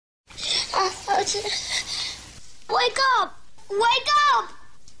Wake up! Wake up!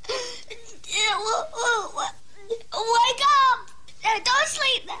 Wake up! Don't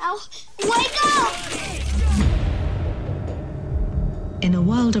sleep now. Wake up! In a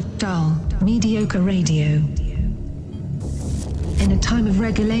world of dull, mediocre radio, in a time of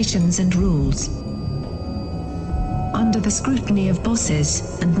regulations and rules, under the scrutiny of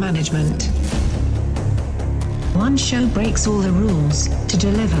bosses and management, one show breaks all the rules to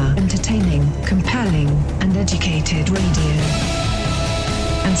deliver entertaining, compelling, and educated radio,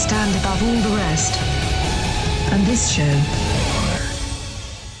 and stand above all the rest. And this show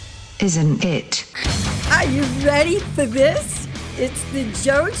isn't it. Are you ready for this? It's the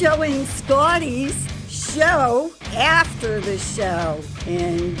JoJo and Scotty's show after the show.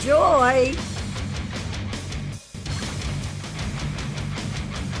 Enjoy.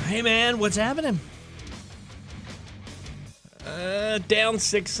 Hey man, what's happening? Down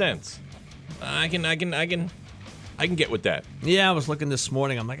 6 cents. I can get with that. Yeah, I was looking this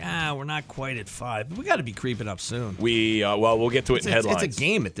morning. I'm like, we're not quite at 5, but we got to be creeping up soon. We'll get to it in headlines. It's a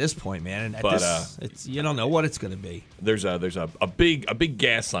game at this point, man. And it's you don't know what it's going to be. There's a big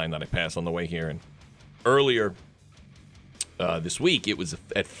gas sign that I passed on the way here, and earlier this week it was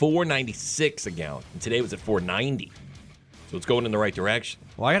at $4.96 a gallon, and today it was at $4.90. So it's going in the right direction.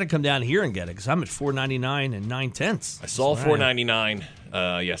 Well, I got to come down here and get it because I'm at $4.99 and 9/10. I saw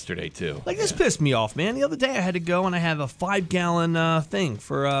 $4.99 yesterday too. Like this pissed me off, man. The other day I had to go and I have a 5-gallon thing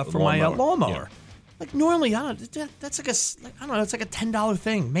for my lawnmower. Yeah. Like normally, that's like it's like a $10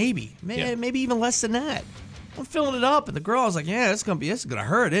 thing, maybe even less than that. I'm filling it up, and the girl was like, "Yeah, it's gonna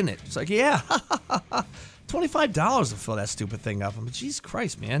hurt, isn't it?" It's like, "Yeah." $25 to fill that stupid thing up. I'm like, Jesus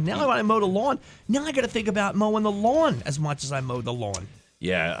Christ, man. Now when I mow the lawn, now I got to think about mowing the lawn as much as I mowed the lawn.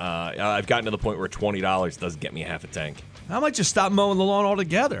 Yeah, I've gotten to the point where $20 doesn't get me half a tank. I might just stop mowing the lawn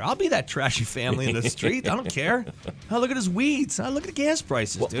altogether. I'll be that trashy family in the street. I don't care. Oh, look at his weeds. Oh, look at the gas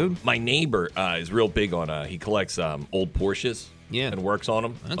prices, dude. My neighbor is real big on, he collects old Porsches. Yeah. And works on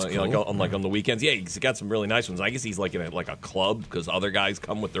them. That's cool. On the weekends. Yeah, he's got some really nice ones. I guess he's like in a club because other guys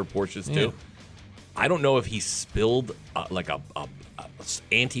come with their Porsches too. I don't know if he spilled like a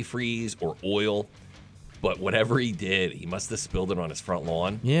antifreeze or oil, but whatever he did, he must have spilled it on his front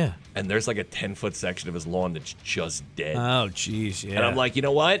lawn. Yeah. And there's like a 10-foot section of his lawn that's just dead. Oh, jeez, yeah. And I'm like, you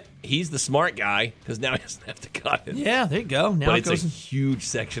know what? He's the smart guy because now he doesn't have to cut it. Yeah, there you go. Now but it's a huge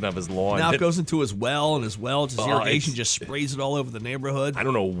section of his lawn. Now it goes into his well, and his well, just irrigation just sprays it all over the neighborhood. I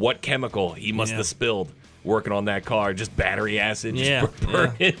don't know what chemical he must have spilled working on that car. Just battery acid just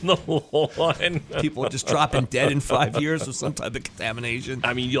burning the lawn. People are just dropping dead in 5 years with some type of contamination.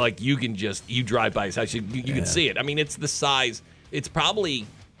 I mean, you drive by his house, you can see it. I mean, it's the size. It's probably,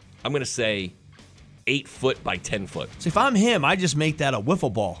 I'm going to say, 8 foot by 10 foot. So if I'm him, I just make that a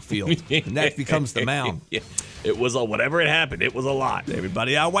wiffle ball field, and that becomes the mound. Yeah. It was whatever it happened, it was a lot. Hey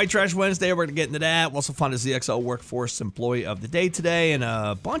everybody, White Trash Wednesday, we're going to get into that. We'll also find a ZXL Workforce Employee of the Day today and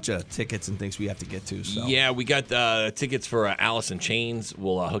a bunch of tickets and things we have to get to. So. Yeah, we got tickets for Alice in Chains.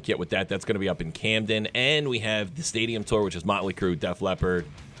 We'll hook you up with that. That's going to be up in Camden. And we have the Stadium Tour, which is Motley Crue, Def Leppard,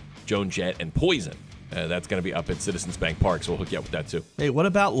 Joan Jett, and Poison. That's going to be up at Citizens Bank Park, so we'll hook you up with that too. Hey, what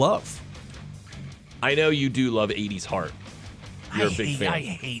about Love? I know you do love 80s heart. You're a big fan. I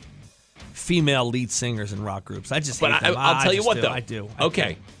hate female lead singers in rock groups. I just hate them. But I'll tell you what, though. I do.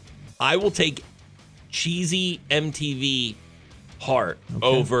 Okay. I will take cheesy MTV heart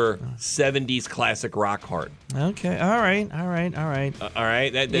over 70s classic rock heart. Okay. All right. All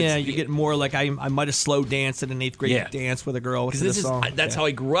right. You get more like I might have slow danced in an 8th grade dance with a girl to the song. That's how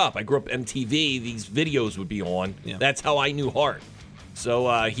I grew up. I grew up MTV. These videos would be on. Yeah. That's how I knew heart. So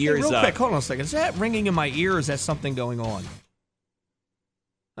here's... Hey, real quick, hold on a second. Is that ringing in my ear or is that something going on?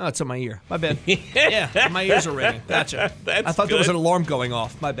 Oh, it's in my ear. My bad. Yeah, my ears are ringing. Gotcha. I thought there was an alarm going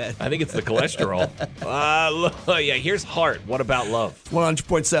off. My bad. I think it's the cholesterol. Here's Heart. What about Love?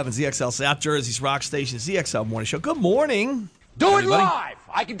 100.7 ZXL South Jersey's rock station, ZXL Morning Show. Good morning. Do it live.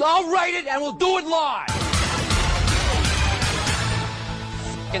 I'll write it and we'll do it live.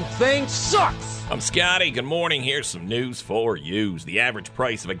 Fucking thing sucks. I'm Scotty. Good morning. Here's some news for you. The average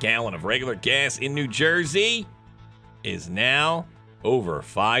price of a gallon of regular gas in New Jersey is now over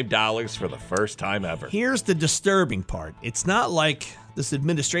 $5 for the first time ever. Here's the disturbing part. It's not like this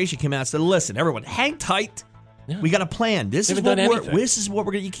administration came out and said, listen, everyone, hang tight. Yeah. We got a plan. This is what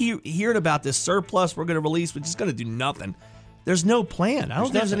we're going to, you keep hearing about this surplus we're going to release, which is going to do nothing. There's no plan. I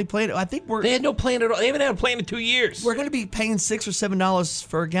don't think there's any plan. I think they had no plan at all. They haven't had a plan in 2 years. We're going to be paying $6 or $7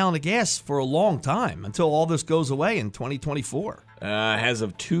 for a gallon of gas for a long time until all this goes away in 2024. As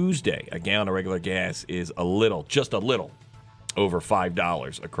of Tuesday, a gallon of regular gas is just a little over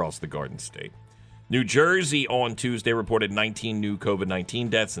 $5 across the Garden State. New Jersey on Tuesday reported 19 new COVID-19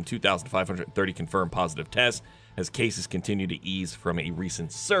 deaths and 2,530 confirmed positive tests as cases continue to ease from a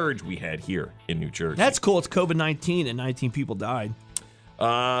recent surge we had here in New Jersey. That's cool. It's COVID-19 and 19 people died.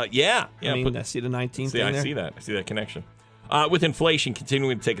 Yeah. I mean, I see the 19 thing I there. see that. I see that connection. With inflation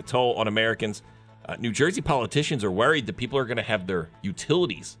continuing to take a toll on Americans, New Jersey politicians are worried that people are going to have their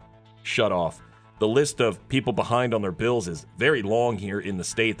utilities shut off. The list of people behind on their bills is very long here in the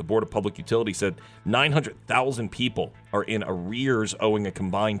state. The Board of Public Utilities said 900,000 people are in arrears, owing a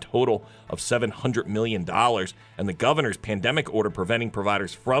combined total of $700 million. And the governor's pandemic order preventing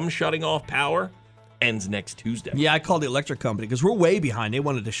providers from shutting off power ends next Tuesday. Yeah, I called the electric company because we're way behind. They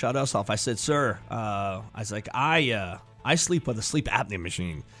wanted to shut us off. I said, sir, I was like, I sleep with a sleep apnea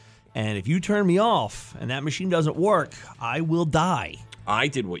machine. And if you turn me off and that machine doesn't work, I will die. I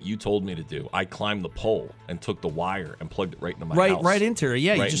did what you told me to do. I climbed the pole and took the wire and plugged it right into my house. Right into her.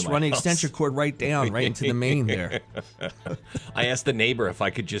 Yeah, Right you just into run my the extension house. cord right down, right into the main there. I asked the neighbor if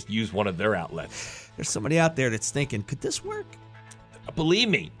I could just use one of their outlets. There's somebody out there that's thinking, could this work? Believe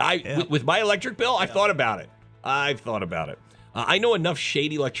me, with my electric bill, I've thought about it. I know enough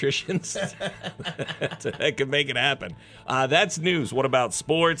shady electricians that could make it happen. That's news. What about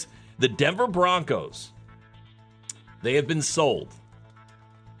sports? The Denver Broncos, they have been sold.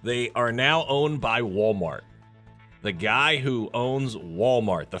 They are now owned by Walmart. The guy who owns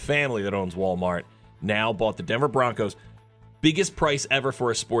Walmart, the family that owns Walmart, now bought the Denver Broncos. Biggest price ever for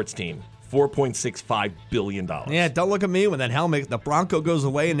a sports team, $4.65 billion. Yeah, don't look at me when that helmet, the Bronco goes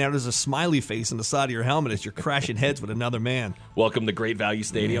away and now there's a smiley face on the side of your helmet as you're crashing heads with another man. Welcome to Great Value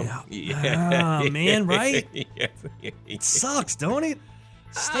Stadium. Ah, man, right? Yes. It sucks, don't it?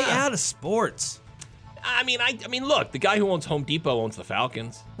 Stay out of sports. I mean, look, the guy who owns Home Depot owns the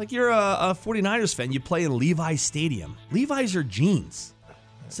Falcons. Like you're a 49ers fan, you play in Levi's Stadium. Levi's are jeans.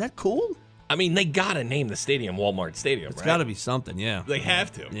 Is that cool? I mean, they got to name the stadium Walmart Stadium, It's right? got to be something, yeah. They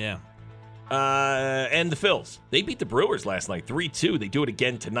have to. Yeah. And the Phils, they beat the Brewers last night, 3-2. They do it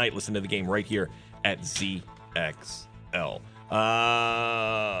again tonight. Listen to the game right here at ZXL.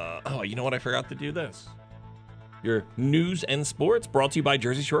 You know what? I forgot to do this. Your news and sports brought to you by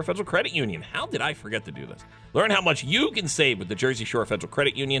Jersey Shore Federal Credit Union. How did I forget to do this? Learn how much you can save with the Jersey Shore Federal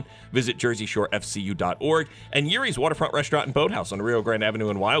Credit Union. Visit JerseyShoreFCU.org. And Yuri's Waterfront Restaurant and Boathouse on Rio Grande Avenue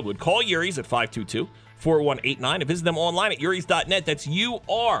in Wildwood. Call Yuri's at 522-4189 and visit them online at uris.net. That's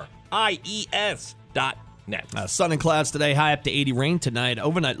URIES.net. Sun and clouds today, high up to 80. Rain tonight,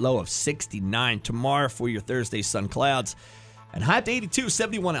 overnight low of 69. Tomorrow for your Thursday, sun clouds. And high up to 82,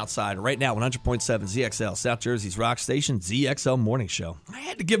 71 outside. Right now, 100.7 ZXL, South Jersey's rock station, ZXL Morning Show. I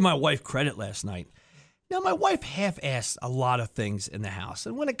had to give my wife credit last night. Now, my wife half-assed a lot of things in the house.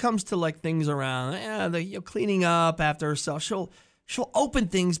 And when it comes to, like, things around cleaning up after herself, she'll open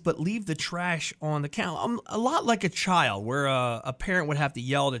things but leave the trash on the counter. I'm a lot like a child where a parent would have to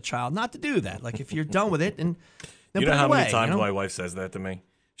yell at a child not to do that. Like, if you're done with it, and then You know put it how away, many times you know? my wife says that to me?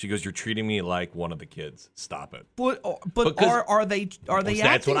 She goes, "You're treating me like one of the kids. Stop it." But Because- are they That's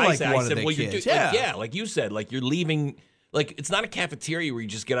acting what I like said. one I said, of the well, kids? like you said, like you're leaving. Like, it's not a cafeteria where you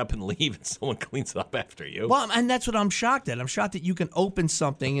just get up and leave and someone cleans it up after you. Well, and that's what I'm shocked at. I'm shocked that you can open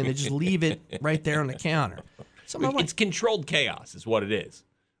something and then just leave it right there on the counter. So my wife- It's controlled chaos, is what it is.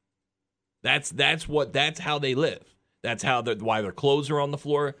 That's how they live. That's why their clothes are on the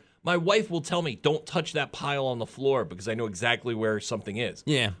floor. My wife will tell me, "Don't touch that pile on the floor," because I know exactly where something is.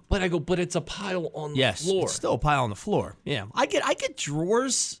 yeah. But I go, "But it's a pile on the Yes, floor." it's still a pile on the floor. Yeah, I get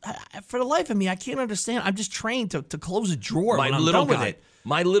drawers. For the life of me, I can't understand. I'm just trained to close a drawer when I'm done with it.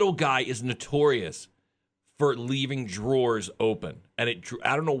 My little guy is notorious for leaving drawers open, and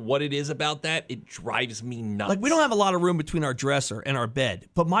I don't know what it is about that. It drives me nuts. Like, we don't have a lot of room between our dresser and our bed,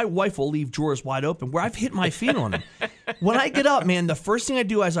 but my wife will leave drawers wide open where I've hit my feet on them. When I get up, man, the first thing I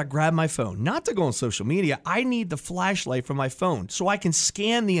do is I grab my phone. Not to go on social media. I need the flashlight from my phone so I can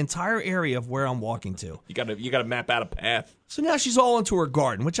scan the entire area of where I'm walking to. You gotta map out a path. So now she's all into her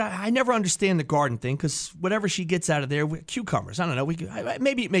garden, which I never understand the garden thing because whatever she gets out of there, cucumbers. I don't know.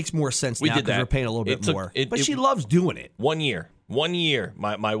 Maybe it makes more sense now did because that. we're paying a little bit more. But she loves doing it. 1 year,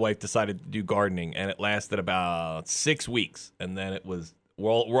 my wife decided to do gardening, and it lasted about 6 weeks, and then it was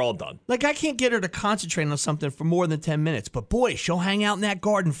we're all done. Like, I can't get her to concentrate on something for more than 10 minutes. But boy, she'll hang out in that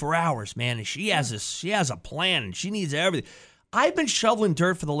garden for hours, man. And she has a plan, and she needs everything. I've been shoveling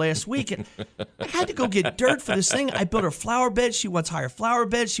dirt for the last week, and I had to go get dirt for this thing. I built her flower bed. She wants higher flower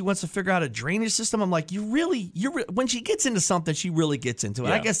beds. She wants to figure out a drainage system. I'm like, when she gets into something, she really gets into it.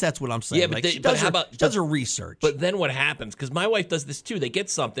 Yeah. I guess that's what I'm saying. Yeah, but like, they- she but does how her, about- she does her research. But then what happens? Because my wife does this too. They get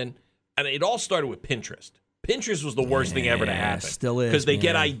something, and it all started with Pinterest. Pinterest was the worst thing ever to happen. Still is. Because they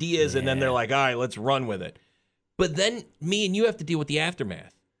get man. ideas and then they're like, all right, let's run with it. But then me and you have to deal with the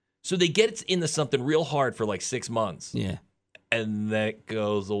aftermath. So they get into something real hard for like 6 months. Yeah. And that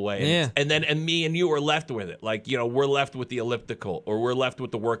goes away. Yeah. And me and you are left with it. Like, we're left with the elliptical, or we're left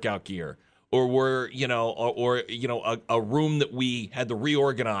with the workout gear, or we're, a room that we had to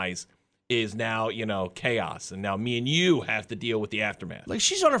reorganize is now, chaos. And now me and you have to deal with the aftermath. Like,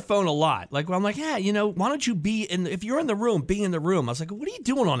 she's on her phone a lot. Like, I'm like, why don't you if you're in the room, be in the room. I was like, what are you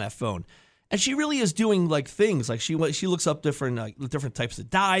doing on that phone? And she really is doing like things. Like she looks up different types of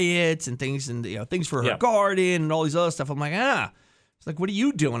diets and things, and things for her garden and all these other stuff. I'm like, It's like, what are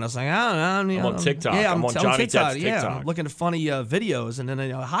you doing? I was like, I don't know. I'm on TikTok. Yeah, I'm on Johnny TikTok. Depp's Yeah, TikTok. I'm looking at funny videos, and then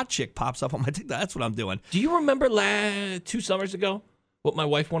a hot chick pops up on my TikTok. That's what I'm doing. Do you remember 2 summers ago what my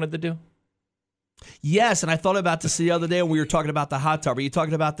wife wanted to do? Yes, and I thought about this the other day when we were talking about the hot tub. Are you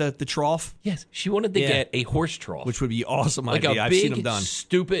talking about the trough? Yes, she wanted to get a horse trough. Which would be awesome like idea. a I've big, seen them done.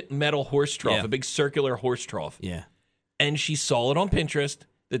 stupid metal horse trough, a big circular horse trough. Yeah. And she saw it on Pinterest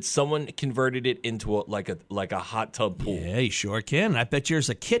that someone converted it into a hot tub pool. Yeah, you sure can. I bet there's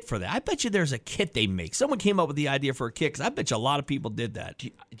a kit for that. I bet you there's a kit they make. Someone came up with the idea for a kit, because I bet you a lot of people did that. Do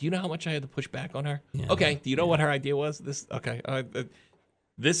you know how much I had to push back on her? Yeah. Okay, do you know what her idea was?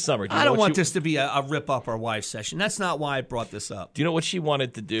 This summer. I don't want this to be a rip-up our wife session. That's not why I brought this up. Do you know what she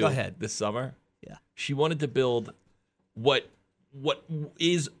wanted to do? Go ahead. This summer? Yeah. She wanted to build what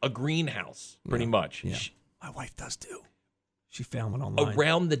is a greenhouse, pretty much. Yeah. My wife does too. She found one online.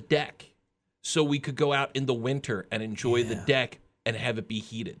 Around the deck, so we could go out in the winter and enjoy the deck and have it be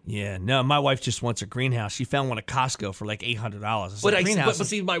heated. Yeah, no, my wife just wants a greenhouse. She found one at Costco for like $800. But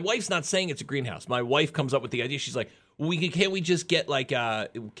see, my wife's not saying it's a greenhouse. My wife comes up with the idea. She's like, can't we just get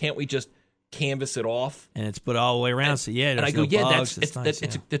can't we just canvas it off? And it's put all the way around. So yeah, and I go, bugs. it's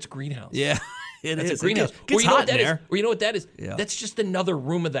a greenhouse. Yeah, it's a greenhouse. Gets hot in there. Or you know what that is? Yeah. That's just another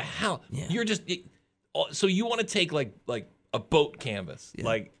room of the house. Yeah. You're just so you want to take like a boat canvas,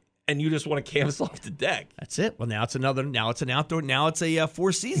 and you just want to canvas off the deck. That's it. Well, now it's an outdoor. Now it's a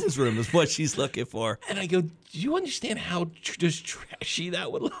Four Seasons room is what she's looking for. And I go, do you understand how just trashy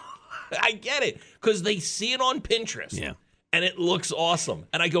that would look? I get it, because they see it on Pinterest. Yeah. And it looks awesome.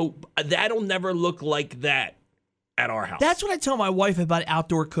 And I go, that'll never look like that at our house. That's what I tell my wife about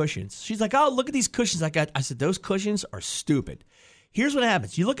outdoor cushions. She's like, oh, look at these cushions I got. I said, those cushions are stupid. Here's what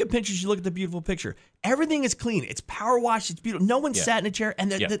happens. You look at Pinterest, you look at the beautiful picture. Everything is clean. It's power washed. It's beautiful. No one sat in a chair,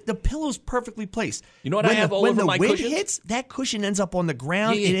 and the pillow's perfectly placed. You know what I have all over my cushions? When the wind hits, that cushion ends up on the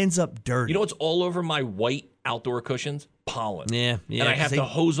ground. Yeah. It ends up dirty. You know what's all over my white outdoor cushions? Pollen. Yeah. And I have to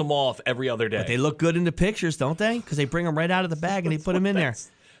hose them off every other day. But they look good in the pictures, don't they? Because they bring them right out of the bag and they put them in there.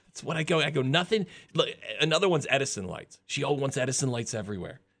 That's what I go. I go, nothing. Look, another one's Edison lights. She wants Edison lights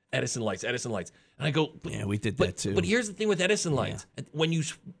everywhere. Edison lights. And I go, yeah, we did that too. But here's the thing with Edison lights.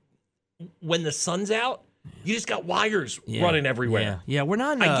 When the sun's out, you just got wires running everywhere. Yeah, we're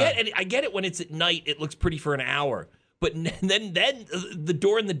not. I get it when it's at night. It looks pretty for an hour. But then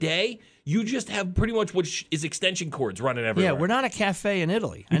during the day, you just have pretty much what is extension cords running everywhere. Yeah, we're not a cafe in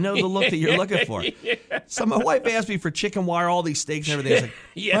Italy. I know the look that you're looking for. So my wife asked me for chicken wire, all these steaks and everything. I was like,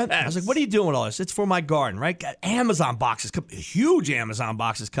 yes. What? I was like, what are you doing with all this? It's for my garden, right? Got Amazon boxes, huge Amazon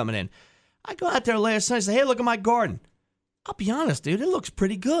boxes coming in. I go out there last night and say, hey, look at my garden. I'll be honest, dude, it looks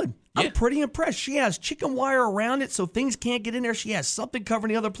pretty good. Yeah. I'm pretty impressed. She has chicken wire around it so things can't get in there. She has something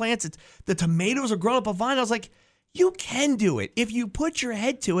covering the other plants. The tomatoes are growing up a vine. I was like, you can do it. If you put your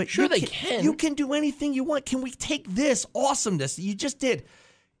head to it, sure they can. You can do anything you want. Can we take this awesomeness that you just did?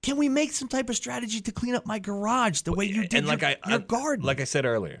 Can we make some type of strategy to clean up my garage the way you did your garden? Like I said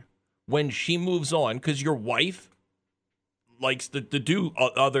earlier, when she moves on, because your wife likes to do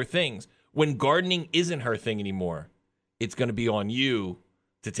other things, when gardening isn't her thing anymore, it's going to be on you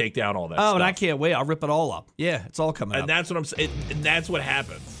to take down all that stuff. Oh, and I can't wait. I'll rip it all up. Yeah, it's all coming up. And that's what I'm saying. And that's what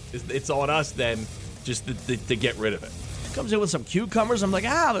happens. It's on us then just to get rid of it. Comes in with some cucumbers. I'm like,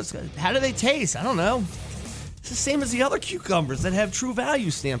 how do they taste? I don't know. It's the same as the other cucumbers that have True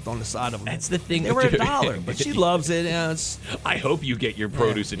Value stamped on the side of them. That's the thing. They were $1, but she loves it. I hope you get your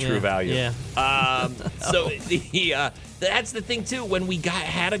produce at True Value. Yeah. So that's the thing too. When we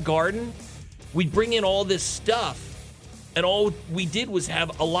had a garden, we'd bring in all this stuff. And all we did was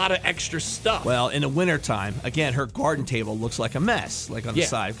have a lot of extra stuff. Well, in the wintertime, again, her garden table looks like a mess, like on the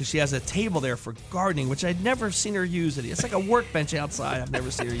side, because she has a table there for gardening, which I'd never seen her use. It's like a workbench outside. I've never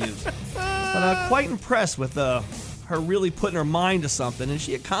seen her use. But I'm quite impressed with her really putting her mind to something, and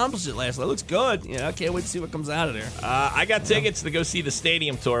she accomplished it last night. It looks good. I can't wait to see what comes out of there. I got tickets to go see the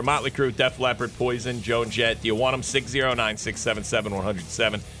stadium tour. Motley Crue, Def Leppard, Poison, Joan Jett. Do you want them?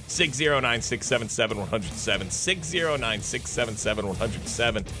 609-677-107. 609-677-107.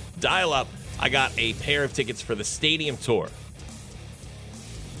 609-677-107. Dial up. I got a pair of tickets for the stadium tour.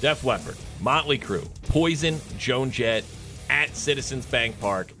 Def Leppard, Motley Crue, Poison, Joan Jett at Citizens Bank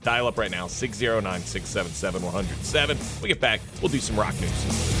Park. Dial up right now, 609-677-107. We get back, we'll do some rock news.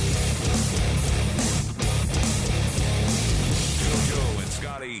 JoJo and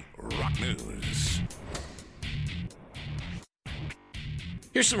Scotty, rock news.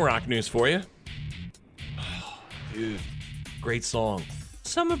 Here's some rock news for you. Dude, great song.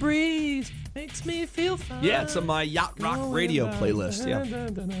 Summer Breeze makes me feel fine. Yeah, it's on my Yacht Rock radio playlist. Yeah.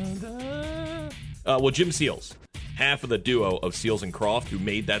 Well, Jim Seals, half of the duo of Seals and Croft, who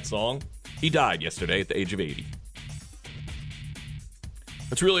made that song, he died yesterday at the age of 80.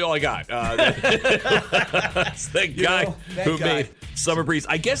 That's really all I got. That's the guy who made Summer Breeze.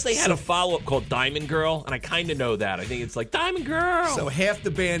 I guess they had a follow-up called Diamond Girl, and I kind of know that. I think it's like, Diamond Girl. So half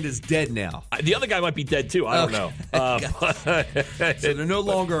the band is dead now. The other guy might be dead, too. I don't know. So they're no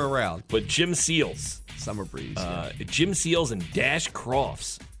longer around. But Jim Seals. Summer Breeze. Jim Seals and Dash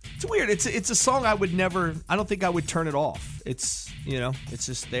Crofts. It's weird. It's a song I would never. I don't think I would turn it off. It's it's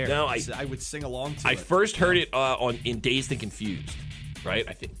just there. No, I would sing along to it. I first heard it in Dazed and Confused, right?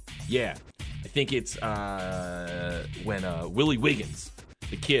 I think it's when Willie Wiggins,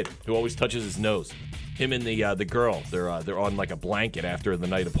 the kid who always touches his nose, him and the girl, they're on like a blanket after the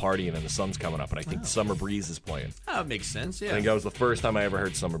night of partying and the sun's coming up, and I think Summer Breeze is playing. Oh, that makes sense. Yeah, I think that was the first time I ever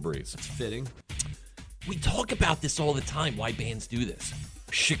heard Summer Breeze. It's fitting. We talk about this all the time. Why bands do this?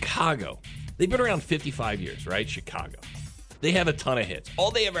 Chicago. They've been around 55 years, right? Chicago. They have a ton of hits.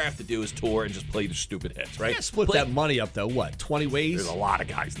 All they ever have to do is tour and just play the stupid hits, right? Yeah, split that money up, though. What, 20 ways? There's a lot of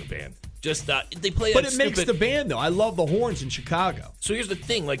guys in the band. Just they play but that it makes the band, though. I love the horns in Chicago. So here's the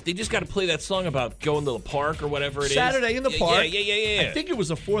thing. Like, they just got to play that song about going to the park or whatever it is. Saturday in the park. Yeah. I think it was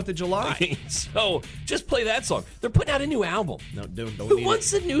the 4th of July. So just play that song. They're putting out a new album. No, don't Who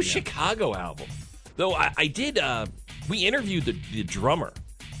wants a new Chicago album? Though I did, we interviewed the drummer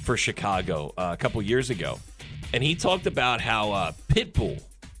for Chicago a couple years ago, and he talked about how Pitbull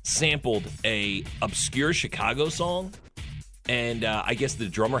sampled a obscure Chicago song, and I guess the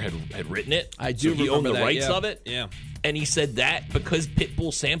drummer had written it. I do. So he owned the rights of it. Yeah. And he said that because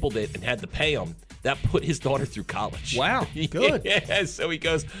Pitbull sampled it and had to pay him, that put his daughter through college. Wow, good. Yeah. So he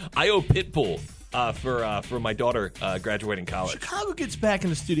goes, I owe Pitbull for my daughter graduating college. Chicago gets back in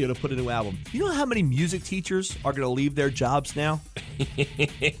the studio to put a new album. You know how many music teachers are going to leave their jobs now?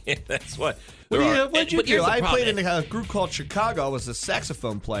 That's what. What'd you do? I played in a group called Chicago. I was a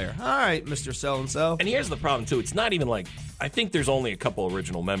saxophone player. All right, Mr. So-and-so. And here's the problem, too. It's not even like, I think there's only a couple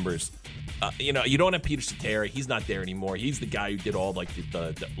original members. You don't have Peter Cetera. He's not there anymore. He's the guy who did all like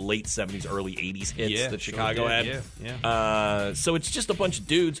the late 70s, early 80s hits that Chicago had. Yeah. So it's just a bunch of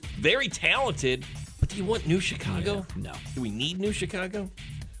dudes, very talented. But do you want new Chicago? No. Do we need new Chicago?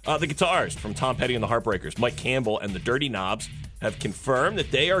 The guitarist from Tom Petty and the Heartbreakers, Mike Campbell and the Dirty Knobs, have confirmed that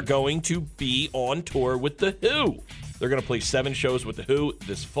they are going to be on tour with The Who. They're going to play 7 shows with The Who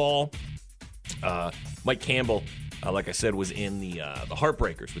this fall. Mike Campbell, like I said, was in the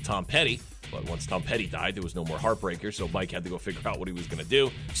Heartbreakers with Tom Petty. But once Tom Petty died, there was no more Heartbreakers, so Mike had to go figure out what he was going to do.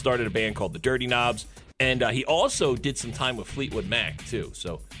 Started a band called the Dirty Knobs. And he also did some time with Fleetwood Mac, too.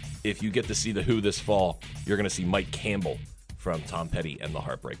 So if you get to see The Who this fall, you're going to see Mike Campbell from Tom Petty and the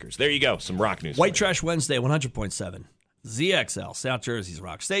Heartbreakers. There you go, some rock news. White Trash Wednesday, 100.7. ZXL, South Jersey's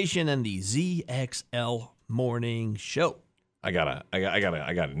rock station, and the ZXL Morning Show. I got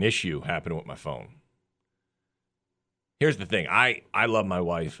an issue happening with my phone. Here's the thing. I love my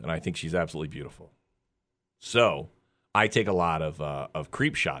wife, and I think she's absolutely beautiful. So I take a lot of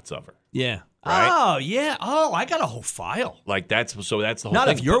creep shots of her. Yeah. Right? Oh, yeah. Oh, I got a whole file. Like that's the whole Not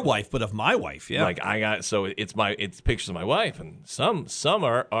thing. of your wife, but of my wife. Yeah. Like it's pictures of my wife, and some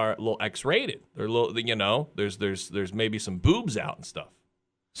are a little X-rated. They're a little, there's maybe some boobs out and stuff.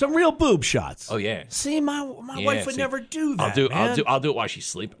 Some real boob shots. Oh yeah. See, my wife would never do that. I'll do it while she's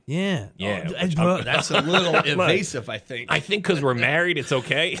sleeping. Yeah. Yeah. Oh, that's a little invasive, I think. I think because we're married, it's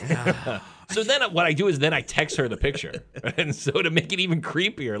okay. So then what I do is I text her the picture, and so to make it even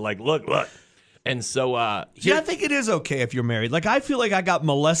creepier, like look. And so, I think it is okay if you're married. Like, I feel like I got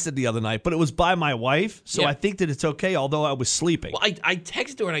molested the other night, but it was by my wife, so I think that it's okay, although I was sleeping. Well, I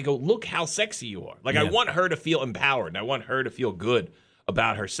texted her and I go, look how sexy you are. Like, I want her to feel empowered, and I want her to feel good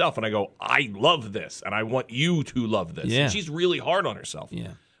about herself. And I go, I love this, and I want you to love this. Yeah. And she's really hard on herself.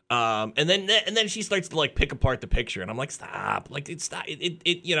 Yeah. And then she starts to like pick apart the picture, and I'm like, stop. Like, it's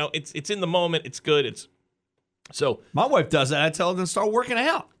in the moment. It's good. So my wife does that. I tell her to start working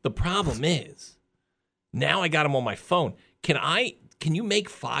out. The problem is, now I got them on my phone. Can I can you make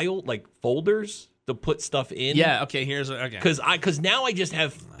folders to put stuff in? Yeah. Okay. Okay. Because now I just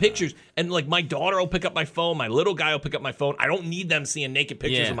have pictures, and like my daughter will pick up my phone, my little guy will pick up my phone. I don't need them seeing naked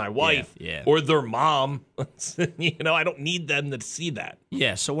pictures of my wife or their mom. I don't need them to see that.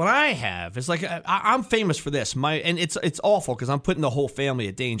 Yeah. So what I have is like I'm famous for this. And it's awful because I'm putting the whole family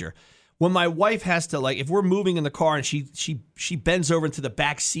at danger. When my wife has to, like, if we're moving in the car and she bends over into the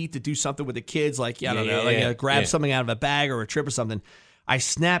back seat to do something with the kids, like grab something out of a bag or a trip or something, I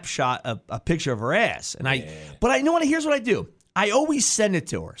snapshot a picture of her ass, and here's what I do. I always send it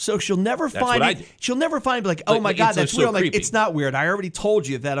to her, so she'll never find it. She'll never find it like, oh my God, that's weird. I'm like, it's not weird. I already told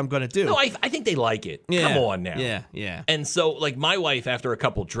you that I'm going to do. No, I think they like it. Yeah. Come on now. Yeah. And so, like, my wife, after a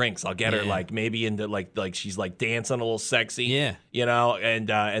couple drinks, I'll get her like maybe into like she's like dancing a little sexy. Yeah.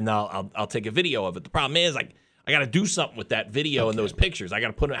 And I'll take a video of it. The problem is, like, I got to do something with that video and those pictures. I got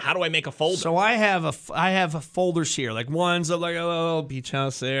to put it. How do I make a folder? So I have folders here, like ones of like a little beach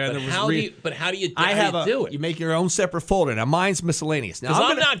house there. But how do you do it? You make your own separate folder. Now mine's miscellaneous. Because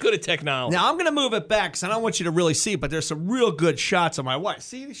I'm not good at technology. Now I'm going to move it back because I don't want you to really see. But there's some real good shots of my wife.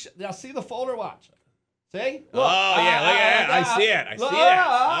 See the folder. Watch. See? Look. Oh yeah, look at that. I see it. I see it.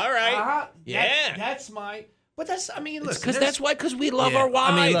 All right. Yeah. That's my. But because we love our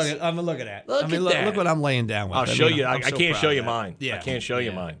wives. I mean, look at that. That. Look what I'm laying down with. I'll show you. I can't show you mine. Yeah. I can't show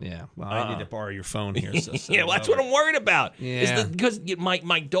you mine. Yeah. Well, I need to borrow your phone here. So yeah, well, that's what I'm worried about. Yeah. Because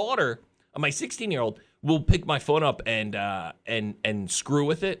my daughter, my 16-year-old, will pick my phone up and screw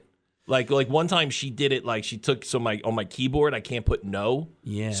with it. Like one time she did it. Like she took on my keyboard I can't put no.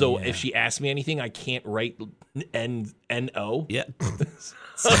 Yeah. So if she asks me anything, I can't write N-O. Yeah.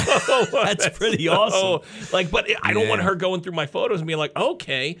 That's pretty awesome. But I don't want her going through my photos and being like,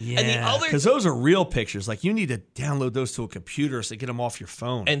 okay. Yeah. And the other, because those are real pictures. Like you need to download those to a computer so get them off your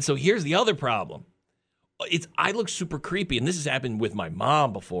phone. And so here's the other problem. I look super creepy, and this has happened with my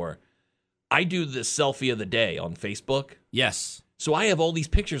mom before. I do the selfie of the day on Facebook. Yes. So I have all these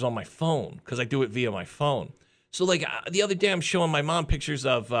pictures on my phone because I do it via my phone. So like the other day, I'm showing my mom pictures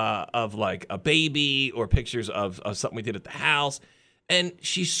of like a baby or pictures of something we did at the house, and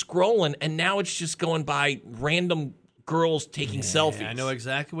she's scrolling, and now it's just going by random girls taking selfies. I know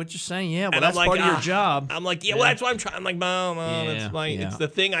exactly what you're saying. Yeah, well, and that's I'm like, part of your job. I'm like, well, that's why I'm trying. I'm like, Mom, it's the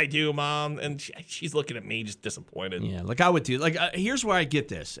thing I do, Mom. And she's looking at me just disappointed. Yeah, like I would do. Like here's where I get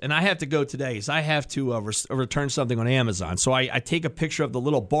this, and I have to go today. Is I have to return something on Amazon. So I take a picture of the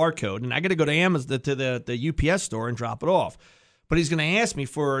little barcode, and I got to go to Amazon to the UPS store and drop it off. But he's going to ask me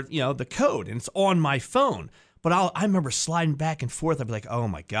for the code, and it's on my phone. But I remember sliding back and forth. I'd be like, "Oh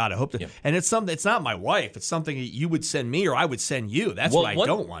my God, I hope that." Yeah. And it's something. It's not my wife. It's something that you would send me, or I would send you. That's what I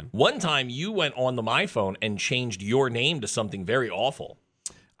don't want. One time, you went on my phone and changed your name to something very awful.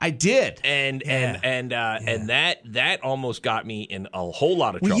 I did, and that almost got me in a whole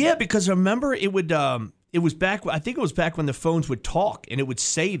lot of trouble. Well, yeah, because remember it would. It was back. I think it was back when the phones would talk and it would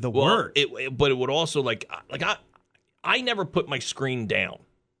say the word. But it would also I never put my screen down.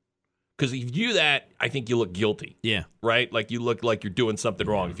 Because if you do that, I think you look guilty. Yeah. Right? Like you look like you're doing something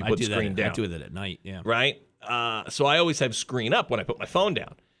wrong if you put the screen down. I do that at night, yeah. Right? So I always have screen up when I put my phone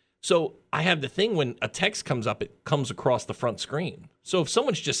down. So I have the thing when a text comes up, it comes across the front screen. So if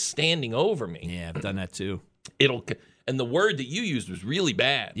someone's just standing over me. Yeah, I've done that too. And the word that you used was really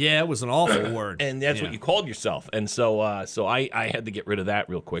bad. Yeah, it was an awful word. And that's what you called yourself. And so I had to get rid of that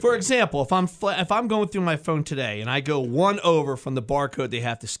real quick. For example, if I'm going through my phone today and I go one over from the barcode they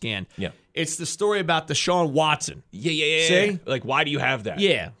have to scan, it's the story about Deshaun Watson. Yeah. See? Like, why do you have that?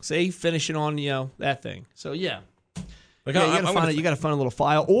 Yeah. See? Finishing on, that thing. So, yeah. Like, you got to find a little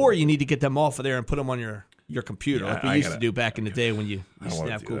file, or you need to get them off of there and put them on your computer, like we used to do back in the day when you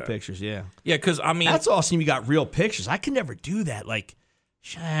snap cool pictures. Yeah, because I mean that's awesome. You got real pictures. I can never do that. Like,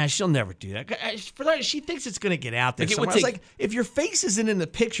 she'll never do that. She thinks it's going to get out there. I was like, if your face isn't in the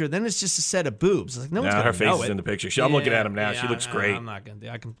picture, then it's just a set of boobs. Like, no one's going to know it. Her face is in the picture. I'm looking at him now. She looks great. I'm not going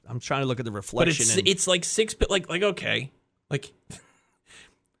to. I'm trying to look at the reflection. But it's like 6 bit. Like okay, like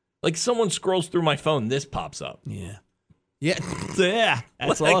someone scrolls through my phone. This pops up. Yeah. Yeah,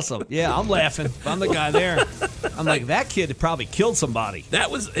 that's awesome. Yeah, I'm laughing. If I'm the guy there, I'm like, that kid probably killed somebody.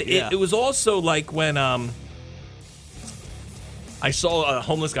 That was it was also like when I saw a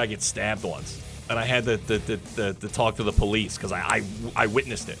homeless guy get stabbed once, and I had to talk to the police because I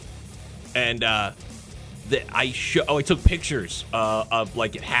witnessed it, and I took pictures of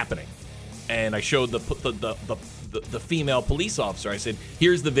like it happening, and I showed the female police officer. I said,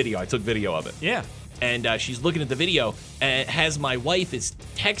 "Here's the video. I took video of it." Yeah. and she's looking at the video, and it has my wife is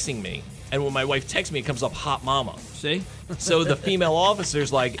texting me. And when my wife texts me, it comes up hot mama. See? So the female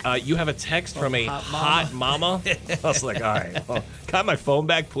officer's like, you have a text from a hot mama? I was like, all right. Well, can I have my phone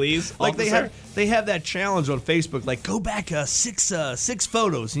back, please, Like officer? they have that challenge on Facebook, like go back six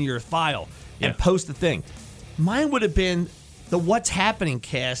photos in your file and Yeah. post the thing. Mine would have been the What's Happening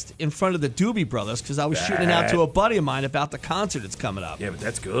cast in front of the Doobie Brothers because I was shooting it out to a buddy of mine about the concert that's coming up. Yeah, but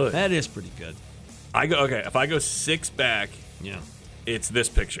that's good. That is pretty good. If I go 6 back, Yeah. it's this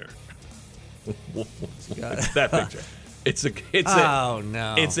picture. It's that picture. It's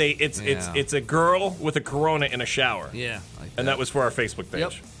a girl with a Corona in a shower. Yeah. Like And that was for our Facebook page.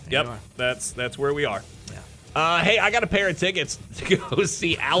 Yep. There you are. That's where we are. Yeah. Hey, I got a pair of tickets to go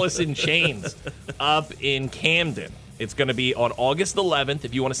see Alice in Chains up in Camden. It's going to be on August 11th.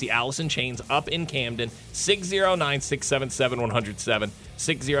 If you want to see Alice in Chains up in Camden, 609-677-107,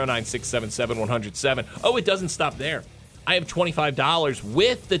 609-677-107. Oh, it doesn't stop there. I have $25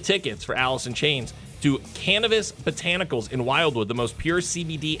 with the tickets for Alice in Chains to Cannabis Botanicals in Wildwood, the most pure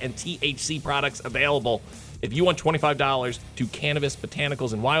CBD and THC products available. If you want $25 to Cannabis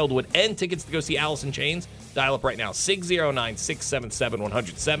Botanicals in Wildwood and tickets to go see Alice in Chains, dial up right now,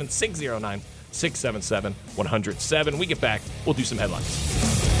 609-677-107, 609-677-107. We get back, we'll do some headlines.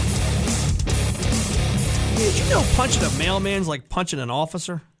 Did you know punching a mailman's like punching an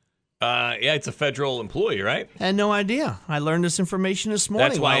officer? Yeah, it's a federal employee, right? Had no idea. I learned this information this morning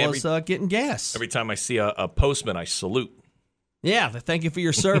That's why while I was getting gas. Every time I see a postman, I salute. Yeah, thank you for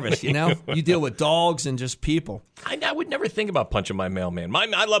your service, you know? You deal with dogs and just people. I would never think about punching my mailman.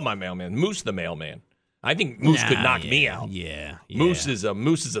 I love my mailman. Moose the mailman. I think Moose could knock me out. Yeah. Moose is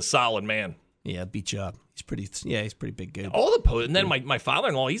a solid man. Yeah, beat you up. He's pretty big dude. All the and then my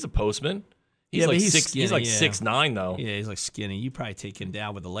father-in-law, he's a postman. He's but like he's 6', skinny, he's like yeah. 6'9", though. Yeah, he's like skinny. You probably take him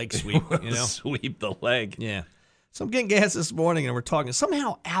down with a leg sweep, you know? Sweep the leg. Yeah. So I'm getting gas this morning and we're talking.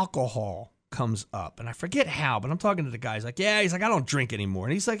 Somehow alcohol comes up. And I forget how, but I'm talking to the guy. He's like, I don't drink anymore.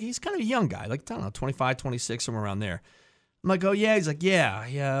 And he's kind of a young guy, like, I don't know, 25, 26, somewhere around there. I'm like, oh, yeah. He's like,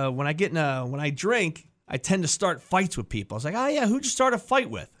 yeah. When I drink, I tend to start fights with people. I was like, oh, yeah, who'd you start a fight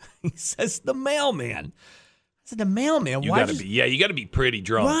with? He says, the mailman. I said, the mailman? You got to be pretty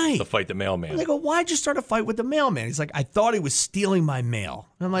drunk to fight the mailman. I go, why'd you start a fight with the mailman? He's like, I thought he was stealing my mail.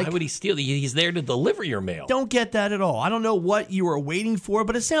 And I'm like, why would he steal? He's there to deliver your mail. Don't get that at all. I don't know what you were waiting for,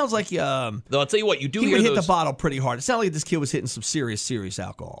 but it sounds like Though I'll tell you what, you do he hear would hit those, the bottle pretty hard. It sounded like this kid was hitting some serious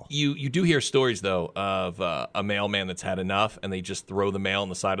alcohol. You do hear stories though of a mailman that's had enough and they just throw the mail on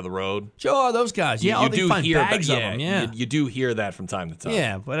the side of the road. Sure, those guys. Yeah, they find bags of them. Yeah, you do hear that from time to time.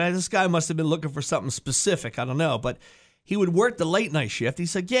 Yeah, but this guy must have been looking for something specific. I don't know, but he would work the late night shift. He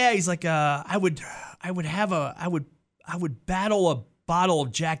said, "Yeah." He's like, I would battle a bottle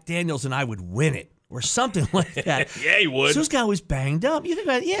of Jack Daniels and I would win it, or something like that. Yeah, he would. So this guy was banged up. You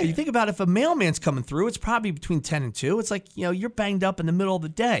think about if a mailman's coming through, it's probably between 10 and 2. It's like, you're banged up in the middle of the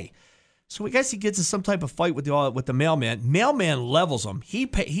day. So I guess he gets in some type of fight with the mailman. Mailman levels him.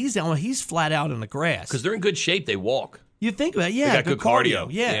 He's flat out in the grass because they're in good shape. They walk. You think about it, They got good cardio.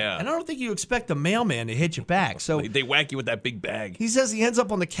 Yeah. And I don't think you expect the mailman to hit you back. So they whack you with that big bag. He says he ends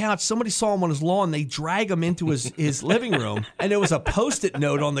up on the couch. Somebody saw him on his lawn. They drag him into his living room, and there was a Post-it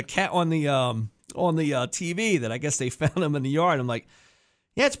note on the TV that I guess they found him in the yard. I'm like,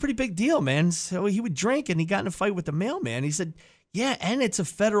 yeah, it's a pretty big deal, man. So he would drink, and he got in a fight with the mailman. He said, yeah, and it's a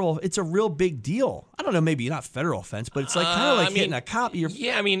real big deal. I don't know, maybe not federal offense, but it's like kind of like hitting a cop.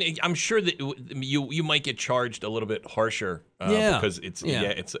 I'm sure that you might get charged a little bit harsher. Because it's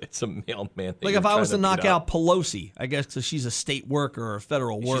a mailman. Like if I was to knock out Pelosi, I guess because she's a state worker or a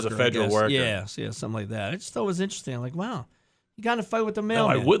federal worker. She's a federal worker. Yeah, something like that. I just thought it was interesting. I'm like, wow, you got in a fight with the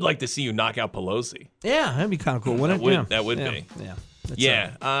mailman. I would like to see you knock out Pelosi. Yeah, that'd be kind of cool, wouldn't it? That would be.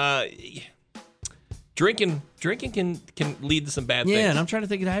 Yeah. Drinking can lead to some bad things. Yeah, and I'm trying to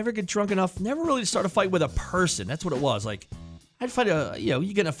think, did I ever get drunk enough? Never really to start a fight with a person. That's what it was. Like, I'd fight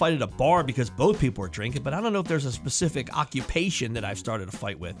you get in a fight at a bar because both people are drinking, but I don't know if there's a specific occupation that I've started a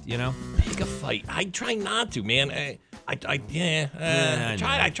fight with, Pick a fight. I try not to, man.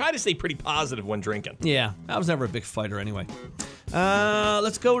 I try to stay pretty positive when drinking. Yeah, I was never a big fighter anyway.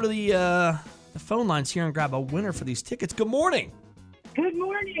 Let's go to the phone lines here and grab a winner for these tickets. Good morning. Good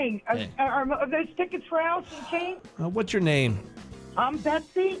morning. Hey. Are those tickets for Alice in Chains? What's your name? I'm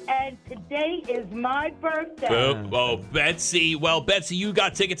Betsy, and today is my birthday. Oh, Betsy. Well, Betsy, you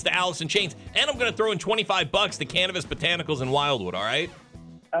got tickets to Alice in Chains, and I'm going to throw in $25 to Cannabis Botanicals in Wildwood, all right?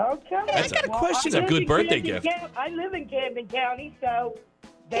 Okay. I got a question. It's a good birthday gift. I live in Camden County, so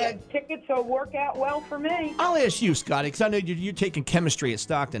The tickets will work out well for me. I'll ask you, Scotty, because I know you're taking chemistry at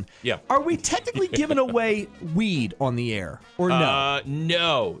Stockton. Yeah. Are we technically giving away weed on the air, or no?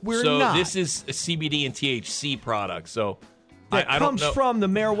 No. We're so not. this is a CBD and THC product. So That I don't comes know. from the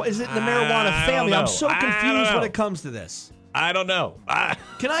marijuana. Is it the marijuana I don't family? I'm know. so I don't confused when know. it comes to this. I don't know.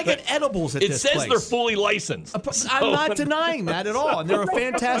 Can I get edibles at It this says place? they're fully licensed. I'm not denying that at all, and they're a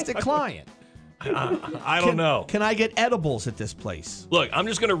fantastic client. I don't know. Can I get edibles at this place? Look, I'm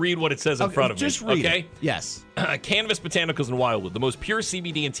just going to read what it says in front of Just me. read Okay. it. Yes. Cannabis Botanicals and Wildwood, the most pure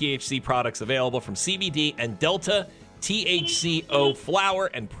CBD and THC products available from CBD and Delta THCO flower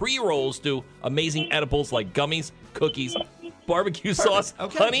and pre-rolls to amazing edibles like gummies, cookies, barbecue sauce,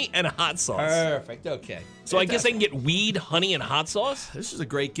 Okay. honey, and hot sauce. Perfect. Okay. So I guess I can get weed, honey, and hot sauce? This is a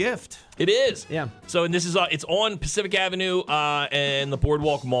great gift. It is. Yeah. So, and this is it's on Pacific Avenue and the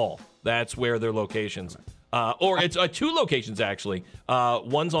Boardwalk Mall. That's where their locations. Or it's 2 locations, actually.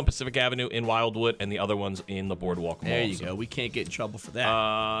 One's on Pacific Avenue in Wildwood, and the other one's in the Boardwalk Mall. There you go. We can't get in trouble for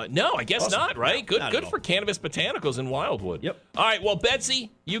that. No, I guess Awesome. not, right? No, not Good at for all. Cannabis Botanicals in Wildwood. Yep. All right, well,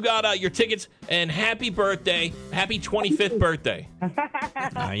 Betsy, you got your tickets, and happy birthday. Happy 25th birthday.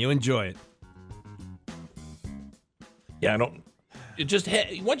 You enjoy it. Yeah, I don't... Why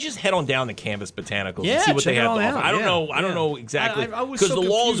don't you just head on down to Canvas Botanicals Yeah, and see what check they it have all to offer? out. I don't Yeah, know. I don't yeah. know exactly I was because so the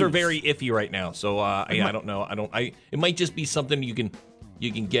laws are confused. very iffy right now. So I don't know. It might just be something you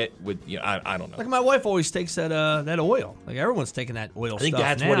can get with. I don't know. Like my wife always takes that oil. Like everyone's taking that oil. I think stuff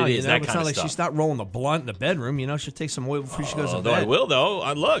that's now, what it you is, know? that It's kind not of like stuff. she's not rolling the blunt in the bedroom. You know, she'll take some oil before she goes to Although bed. I will though.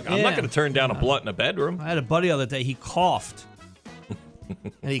 Look, I'm not Yeah. going to turn down a blunt in a bedroom. I had a buddy the other day. He coughed,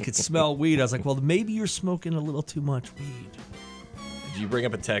 and he could smell weed. I was like, "Well, maybe you're smoking a little too much weed." Did you bring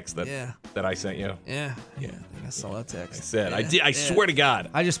up a text that Yeah. that I sent you? Yeah. I think I saw that text. I said I Yeah, did. I yeah. swear to God.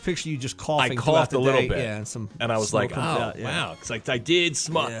 I just picture you just I coughing. coughed throughout a the little day. bit, Yeah, and I was smoke like, comes "Oh, out, yeah. wow!" Because I did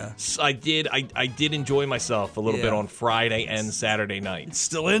Yeah. I did enjoy myself a little Yeah. bit on Friday and Saturday night. It's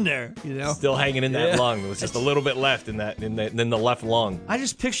still in there, you know. Still hanging in that Yeah. lung. There was just a little bit left in the left lung. I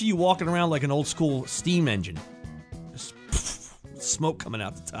just picture you walking around like an old school steam engine, just smoke coming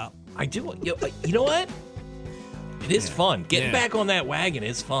out the top. I do. You know what? It is fun. Getting Yeah. back on that wagon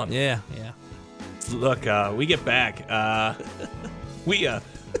is fun. Yeah. Look, we get back.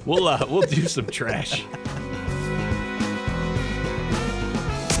 We'll do some trash.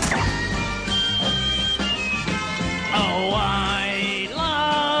 Oh, I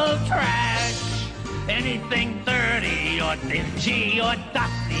love trash. Anything dirty or dingy or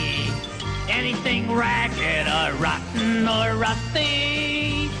dusty. Anything ragged or rotten or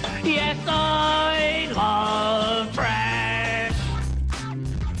rusty. Yes, I love trash.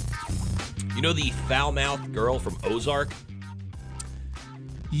 You know the foul-mouthed girl from Ozark?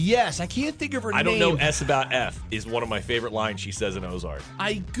 Yes, I can't think of her name. I don't know S about F is one of my favorite lines she says in Ozark.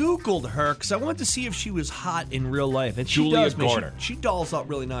 I Googled her because I wanted to see if she was hot in real life. And she Julia does, man. Garner. She dolls up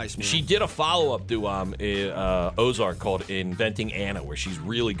really nice, man. She did a follow-up to Ozark called Inventing Anna, where she's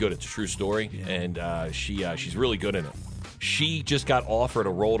really good. It's a true story, and she's really good in it. She just got offered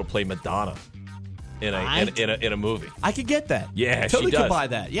a role to play Madonna in a movie. I could get that. Yeah, totally she does. could buy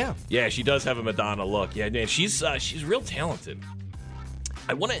that. Yeah. Yeah, she does have a Madonna look. Yeah, man, she's real talented.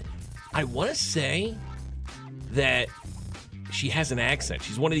 I want to say that she has an accent.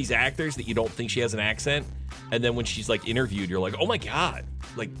 She's one of these actors that you don't think she has an accent, and then when she's like interviewed, you're like, oh my god,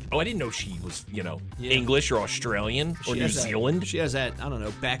 like, oh, I didn't know she was English or Australian or She New has that- Zealand. She has that, I don't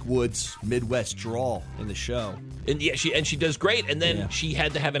know, backwoods Midwest drawl in the show. And yeah, she does great. And then Yeah. she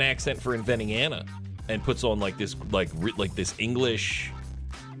had to have an accent for Inventing Anna, and puts on like this this English,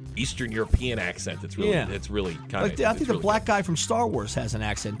 Eastern European accent. It's really it's really kind Like, of. I think the black guy from Star Wars has an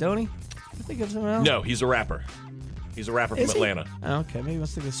accent, don't he? I think of someone else. No, he's a rapper. He's a rapper from Is he? Atlanta. Oh, okay, maybe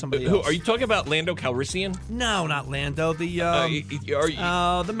let's think of somebody Who else. are you talking about? Lando Calrissian? No, not Lando. The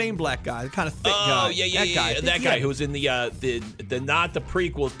the main black guy, the kind of thick guy. Oh yeah, that guy. I think, that guy who was in the not the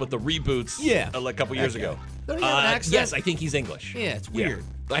prequels but the reboots. Yeah. a couple years That guy. ago. Don't he have an accent? Yes, I think he's English. Yeah, it's weird.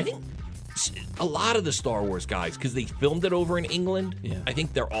 I think a lot of the Star Wars guys, because they filmed it over in England. Yeah. I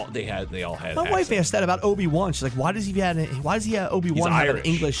think they all had. My wife accents. asked that about Obi-Wan. She's like, why does he have Obi-Wan He's have an Irish.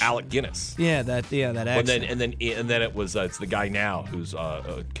 English? Alec Guinness. Yeah, that accent. And then it was it's the guy now who's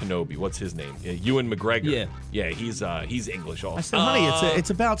Kenobi. What's his name? Ewan McGregor. Yeah. He's English also. I said, honey, it's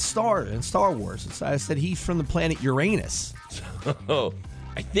about Star Wars. I said he's from the planet Uranus. Oh,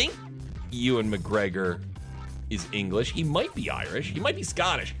 I think Ewan McGregor is English. He might be Irish. He might be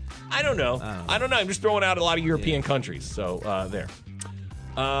Scottish. I don't know. I'm just throwing out a lot of European countries. So there.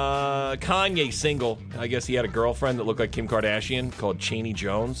 Kanye single. I guess he had a girlfriend that looked like Kim Kardashian called Cheney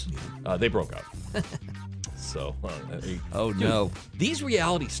Jones. They broke up. So, Oh, no. These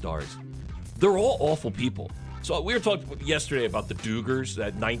reality stars, they're all awful people. So we were talking yesterday about the Dugars,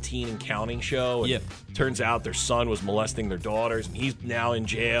 that 19 and counting show. And turns out their son was molesting their daughters, and he's now in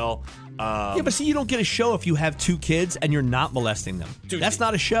jail. Yeah, but see, you don't get a show if you have 2 kids and you're not molesting them. Dude, that's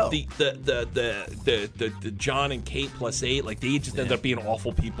not a show. The John and Kate plus 8, like they just end up being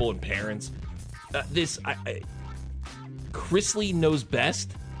awful people and parents. Chrisley Knows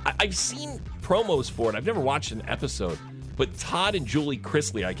Best. I've seen promos for it. I've never watched an episode. But Todd and Julie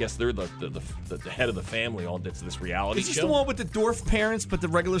Chrisley, I guess they're the head of the family on this reality show. Is this the one with the dwarf parents but the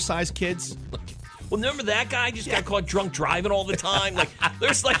regular sized kids? Well, remember that guy just got caught drunk driving all the time? Like,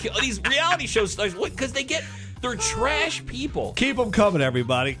 there's like these reality show stars because they're trash people. Keep them coming,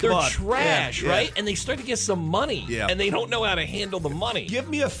 everybody. Come they're on. trash, right? And they start to get some money, and they don't know how to handle the money. Give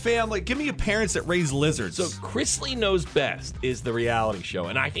me a family. Give me parents that raise lizards. So Chrisley Knows Best is the reality show,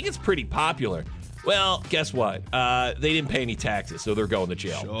 and I think it's pretty popular. Well, guess what? They didn't pay any taxes, so they're going to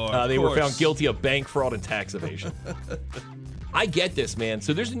jail. Sure, they were found guilty of bank fraud and tax evasion. I get this, man.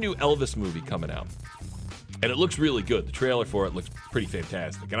 So there's a new Elvis movie coming out, and it looks really good. The trailer for it looks pretty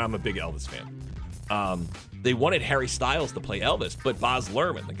fantastic, and I'm a big Elvis fan. They wanted Harry Styles to play Elvis, but Baz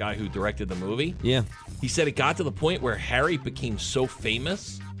Luhrmann, the guy who directed the movie, he said it got to the point where Harry became so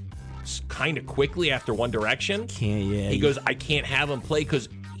famous kind of quickly after One Direction. He goes, I can't have him play because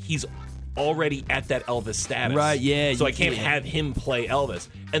he's already at that Elvis status. Right, yeah. So I can't have him play Elvis.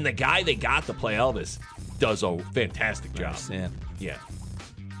 And the guy they got to play Elvis does a fantastic job. Yeah.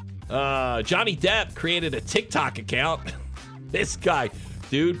 Johnny Depp created a TikTok account. This guy,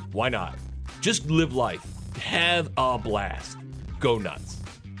 dude, why not? Just live life. Have a blast. Go nuts.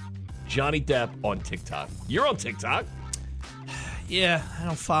 Johnny Depp on TikTok. You're on TikTok. Yeah, I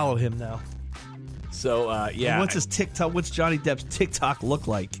don't follow him though. So, yeah. What's his TikTok? What's Johnny Depp's TikTok look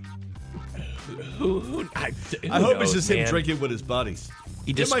like? I hope it's just him drinking with his buddies.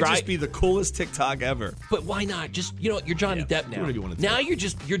 It might just be the coolest TikTok ever. But why not? Just, you're Johnny Depp now. Whatever you want to now you're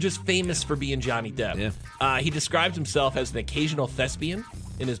just famous for being Johnny Depp. Yeah. He describes himself as an occasional thespian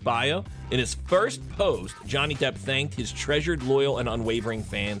in his bio. In his first post, Johnny Depp thanked his treasured, loyal, and unwavering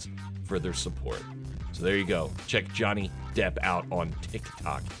fans for their support. So there you go. Check Johnny Depp out on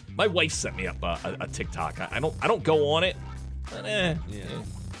TikTok. My wife sent me up a TikTok. I don't go on it. But,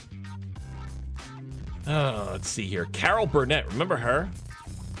 let's see here. Carol Burnett, remember her?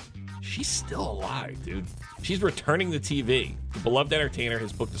 She's still alive, dude. She's returning to TV. The beloved entertainer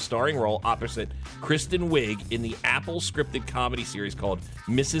has booked a starring role opposite Kristen Wiig in the Apple scripted comedy series called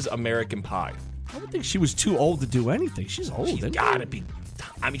Mrs. American Pie. I don't think she was too old to do anything. She's old. She's got to be.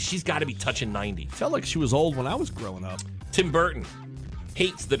 I mean, she's got to be touching 90. Felt like she was old when I was growing up. Tim Burton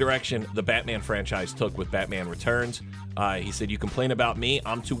hates the direction the Batman franchise took with Batman Returns. He said, "You complain about me.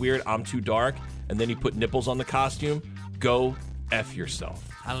 I'm too weird. I'm too dark." And then he put nipples on the costume. Go F yourself.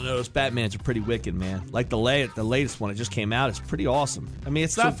 I don't know. Those Batmans are pretty wicked, man. Like the latest one, it just came out. It's pretty awesome. I mean,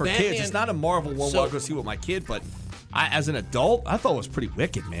 it's not for kids. It's not a Marvel one where I'll go see with my kid, but as an adult, I thought it was pretty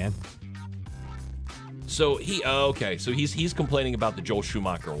wicked, man. So he's complaining about the Joel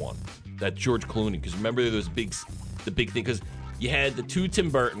Schumacher one, that George Clooney, because remember there was the big thing, because you had the 2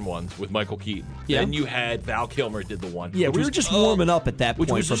 Tim Burton ones with Michael Keaton. Yeah. Then you had Val Kilmer did the one. Yeah, we were just warming up at that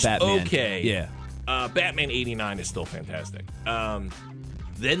point for Batman. Okay. Yeah. Batman 89 is still fantastic.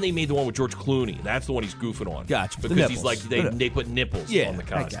 Then they made the one with George Clooney. That's the one he's goofing on. Gotcha. Because he's like, they put nipples on the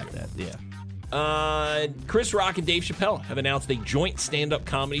costume. I got that, yeah. Chris Rock and Dave Chappelle have announced a joint stand-up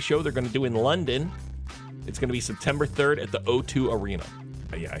comedy show they're going to do in London. It's going to be September 3rd at the O2 Arena.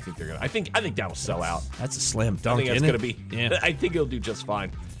 Yeah, I think they're going to. I think that'll sell out. That's a slam dunk. I think that's going to be. Yeah. I think it'll do just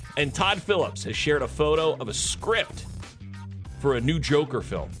fine. And Todd Phillips has shared a photo of a script for a new Joker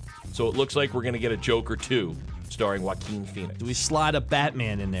film. So it looks like we're going to get a Joker 2 starring Joaquin Phoenix. Do we slide a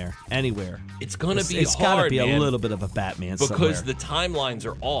Batman in there anywhere? It's going to be It's hard, got to be man, a little bit of a Batman because somewhere. the timelines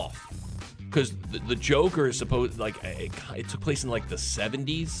are off. Because the Joker is supposed it took place in like the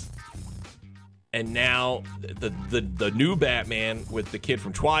 70s. And now the new Batman with the kid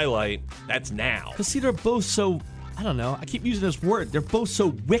from Twilight, that's now. Because see, they're both so, I don't know, I keep using this word, they're both so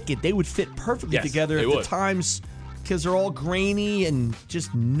wicked. They would fit perfectly together at the times because they're all grainy and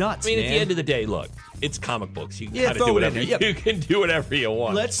just nuts, I mean, man. at the end of the day, look, it's comic books. You Yeah, gotta throw do it whatever in there. you can do whatever you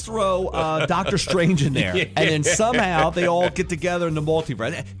want. Let's throw Doctor Strange in there, and then somehow they all get together in the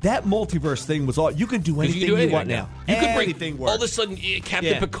multiverse. That multiverse thing was all. You can do anything you want now. You could bring anything works. all of a sudden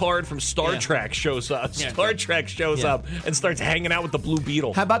Captain Picard from Star Trek shows up. Star Trek shows up and starts hanging out with the Blue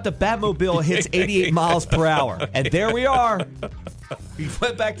Beetle. How about the Batmobile hits 88 miles per hour, and there we are. We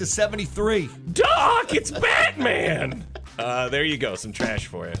went back to 73. Doc, it's Batman. There you go, some trash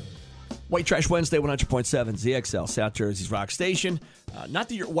for you. White Trash Wednesday, 100.7 ZXL, South Jersey's rock station. Not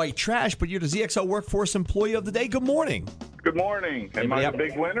that you're white trash, but you're the ZXL Workforce Employee of the Day. Good morning. Good morning. Am I a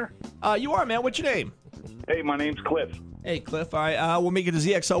big winner? You are, man. What's your name? Hey, my name's Cliff. Hey, Cliff. All right, we'll make it a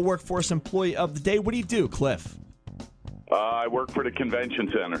ZXL Workforce Employee of the Day. What do you do, Cliff? I work for the convention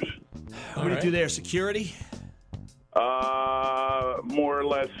centers. What do you do there? Security? More or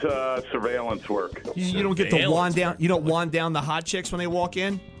less surveillance work. You don't get to wand down. You don't wand down the hot chicks when they walk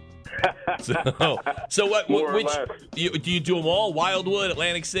in. So what? More Which or less. do you do them all? Wildwood,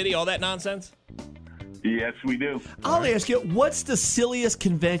 Atlantic City, all that nonsense? Yes, we do. I'll ask you, what's the silliest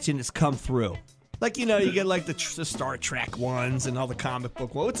convention that's come through? Like, you get like the Star Trek ones and all the comic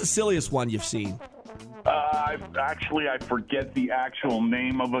book ones. What's the silliest one you've seen? I forget the actual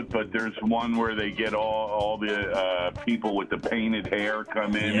name of it, but there's one where they get all the people with the painted hair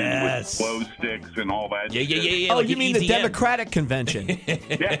come in with glow sticks and all that. Yeah. Oh, like you mean the Democratic Convention?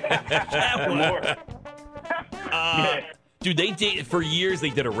 Dude, they did for years. They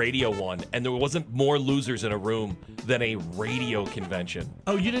did a radio one, and there wasn't more losers in a room than a radio convention.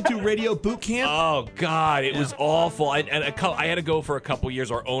 Oh, you didn't do radio boot camp? Oh God, it was awful. I had to go for a couple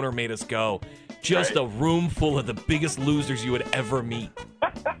years. Our owner made us go. Just a room full of the biggest losers you would ever meet.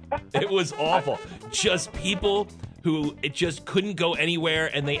 It was awful. Just people who it just couldn't go anywhere,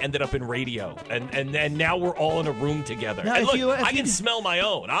 and they ended up in radio. And now we're all in a room together. Now, and look, I can smell my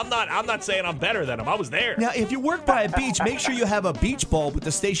own. I'm not saying I'm better than them. I was there. Now, if you work by a beach, make sure you have a beach ball with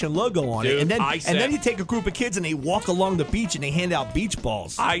the station logo on it. And then you take a group of kids and they walk along the beach and they hand out beach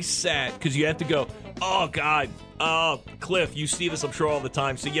balls. I sat, because you have to go, oh, God. Cliff, you see this, I'm sure, all the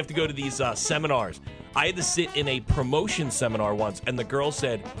time. So you have to go to these seminars. I had to sit in a promotion seminar once, and the girl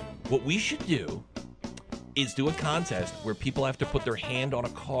said, what we should do is do a contest where people have to put their hand on a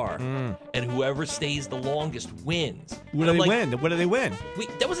car, and whoever stays the longest wins. What do they win? What do they win?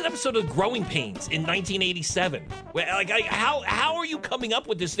 That was an episode of Growing Pains in 1987. How are you coming up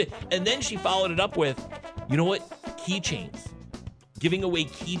with this thing? And then she followed it up with, you know what? Keychains. Giving away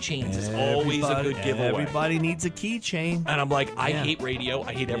keychains is always a good giveaway. Everybody needs a keychain. And I'm like, I hate radio.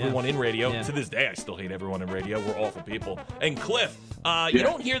 I hate everyone in radio. Yeah. To this day, I still hate everyone in radio. We're awful people. And Cliff, you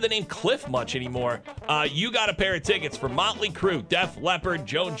don't hear the name Cliff much anymore. You got a pair of tickets for Motley Crue, Def Leppard,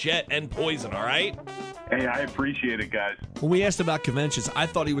 Joan Jett, and Poison, all right? Hey, I appreciate it, guys. When we asked about conventions, I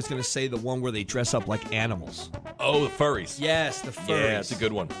thought he was going to say the one where they dress up like animals. Oh, the furries. Yes, the furries. Yeah, it's a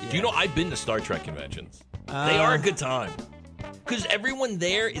good one. Yeah. Do you know, I've been to Star Trek conventions. They are a good time. Because everyone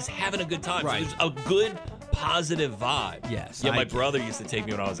there is having a good time. Right. So there's a good, positive vibe. Yes. Yeah, my brother used to take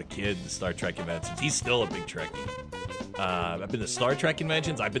me when I was a kid to Star Trek conventions. He's still a big Trekkie. I've been to Star Trek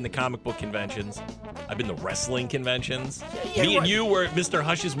conventions. I've been to comic book conventions. I've been to wrestling conventions. Me and you were at Mr.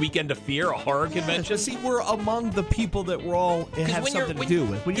 Hush's Weekend of Fear, a horror convention. See, we're among the people that we're all have something to do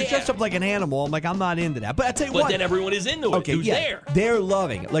with. When you're dressed up like an animal, I'm like, I'm not into that. But I tell you what. But then everyone is into it. Who's there? They're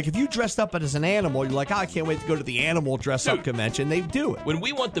loving it. Like, if you dressed up as an animal, you're like, I can't wait to go to the animal dress-up convention. They do it. When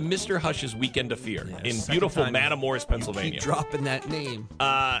we went to Mr. Hush's Weekend of Fear in beautiful Matamoros, Pennsylvania. Keep dropping that name.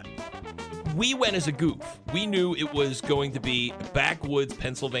 We went as a goof. We knew it was going to be backwoods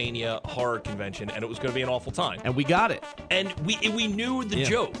Pennsylvania horror convention, and it was going to be an awful time. And we got it. And we knew the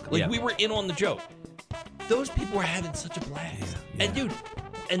joke. Like, we were in on the joke. Those people were having such a blast. Yeah. And, dude,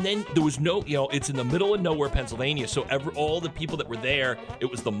 and then there was no, it's in the middle of nowhere, Pennsylvania. So all the people that were there,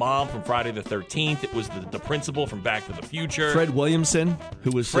 it was the mom from Friday the 13th. It was the principal from Back to the Future. Fred Williamson,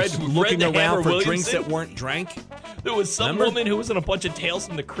 who was looking around for drinks that weren't drank. There was some woman who was in a bunch of Tales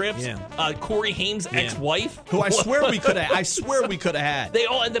from the Crypt. Yeah. Corey Haim's ex-wife, who I swear we could have had. They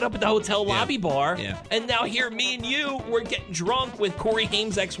all ended up at the hotel lobby bar. Yeah. And now here, me and you, we're getting drunk with Corey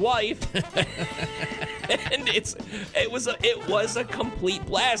Haim's ex-wife. And it was a complete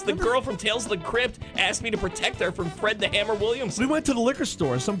blast. The girl from Tales of the Crypt asked me to protect her from Fred the Hammer Williamson. We went to the liquor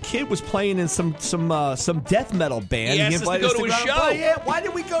store. Some kid was playing in some death metal band. He asked us to go to his show. Why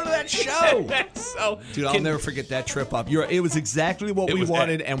did we go to that show? Dude, I'll never forget that trip up. It was exactly what we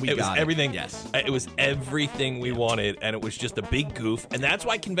wanted, and we got everything. It. Yes, it was everything we wanted, and it was just a big goof, and that's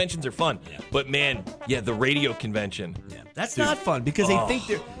why conventions are fun. Yeah. But man, the radio convention. Yeah, that's not fun because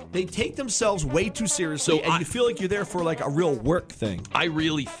they take themselves way too seriously, and you feel like you're there for like a real work thing.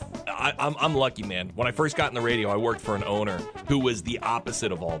 I'm lucky, man. When I first got in the radio, I worked for an owner who was the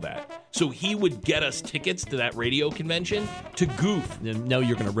opposite of all that. So he would get us tickets to that radio convention to goof. No,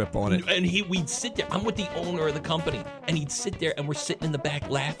 you're going to rip on it. And we'd sit there. I'm with the owner of the company, and he'd sit there, and we're sitting in the back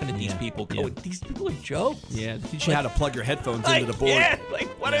laughing at these people, going, "These people are jokes." Yeah, teach you how to plug your headphones into the board. Yeah,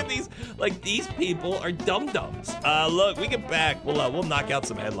 what are these? Like, these people are dum-dums. Look, we get back. We'll knock out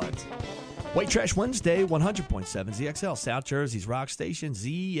some headlines. White Trash Wednesday, 100.7 ZXL, South Jersey's rock station,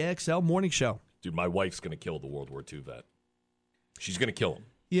 ZXL Morning Show. Dude, my wife's going to kill the World War II vet. She's going to kill him.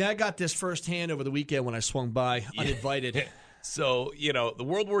 Yeah, I got this firsthand over the weekend when I swung by uninvited. So, the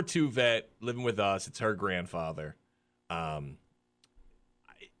World War II vet living with us, it's her grandfather. Has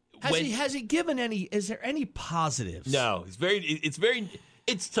he given any, is there any positives? No,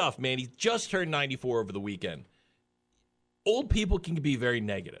 it's tough, man. He just turned 94 over the weekend. Old people can be very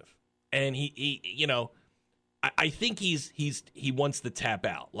negative. And I think he wants to tap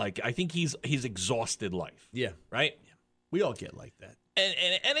out. Like, I think he's exhausted life. Yeah. Right? Yeah. We all get like that.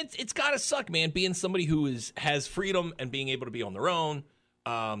 And it's gotta suck, man, being somebody who has freedom and being able to be on their own,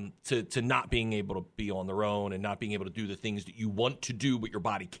 to not being able to be on their own and not being able to do the things that you want to do but your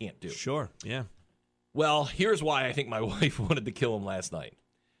body can't do. Sure, yeah. Well, here's why I think my wife wanted to kill him last night.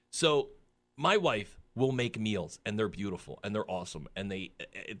 So my wife will make meals, and they're beautiful, and they're awesome, and the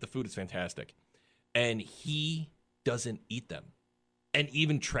food is fantastic. And he doesn't eat them, and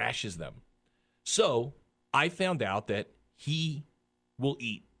even trashes them. So I found out that he will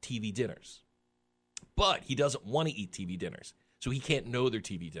eat TV dinners, but he doesn't want to eat TV dinners, so he can't know they're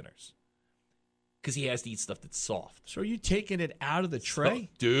TV dinners because he has to eat stuff that's soft. So are you taking it out of the tray?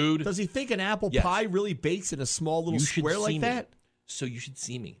 Dude. Does he think an apple pie really bakes in a small little square like that? So you should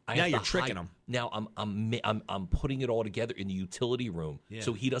see me. Now you're tricking him. Now I'm putting it all together in the utility room,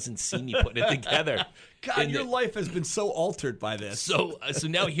 so he doesn't see me putting it together. God, your life has been so altered by this. So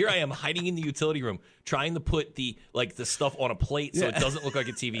now here I am hiding in the utility room, trying to put the stuff on a plate so it doesn't look like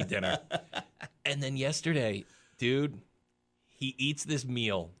a TV dinner. And then yesterday, dude, he eats this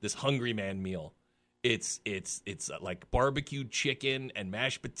meal, this Hungry Man meal. It's like barbecued chicken and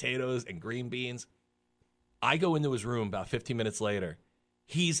mashed potatoes and green beans. I go into his room about 15 minutes later.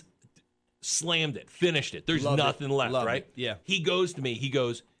 He's slammed it, finished it. There's nothing left, right? Yeah. He goes to me. He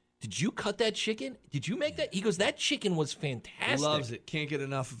goes, "Did you cut that chicken? Did you make that?" He goes, "That chicken was fantastic." Loves it. Can't get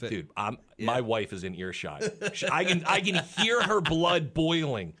enough of it. Dude, my wife is in earshot. I can hear her blood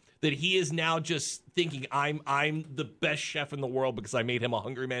boiling that he is now just thinking I'm the best chef in the world because I made him a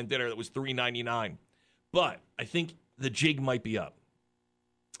Hungry Man dinner that was $3.99. But I think the jig might be up.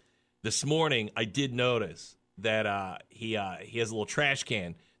 This morning, I did notice that he has a little trash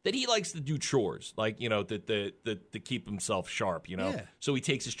can that he likes to do chores, like, to keep himself sharp, Yeah. So he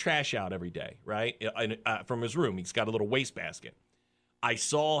takes his trash out every day, right, from his room. He's got a little wastebasket. I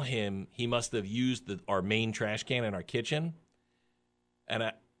saw him. He must have used our main trash can in our kitchen,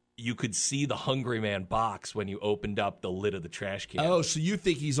 and you could see the Hungry Man box when you opened up the lid of the trash can. Oh, so you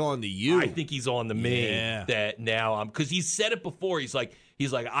think he's on to you? I think he's on to me. Yeah. That now because he's said it before. He's like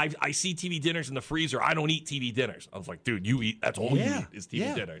I see TV dinners in the freezer. I don't eat TV dinners. I was like, dude, you eat. That's all you eat is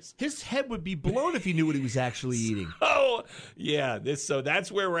TV dinners. His head would be blown if he knew what he was actually eating. Oh yeah, so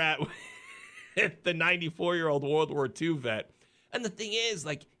that's where we're at. The 94-year-old World War II vet. And the thing is,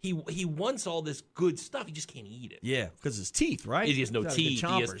 like, he wants all this good stuff. He just can't eat it. Yeah, because his teeth, right? He has no teeth.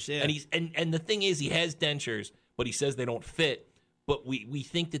 Chompers, and the thing is, he has dentures, but he says they don't fit. But we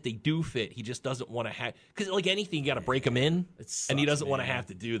think that they do fit. He just doesn't want to have, because like anything, you got to break them in, and he doesn't want to have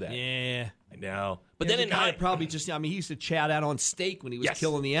to do that. Yeah, I know. But then then the guy probably just, he used to chat out on steak when he was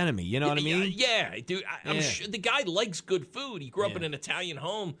killing the enemy. You know what I mean? Yeah, dude. I'm sure the guy likes good food. He grew up in an Italian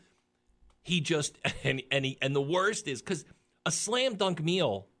home. He just and the worst is because a slam dunk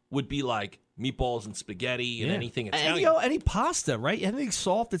meal would be like meatballs and spaghetti and anything Italian. And, any pasta, right? Anything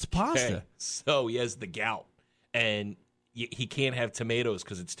soft, it's pasta. Okay. So he has the gout, and he can't have tomatoes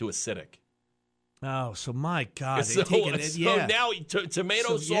because it's too acidic. Oh, so my God. So now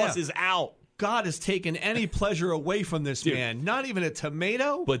tomato sauce is out. God has taken any pleasure away from this man. Not even a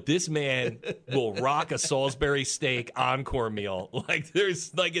tomato. But this man will rock a Salisbury steak encore meal like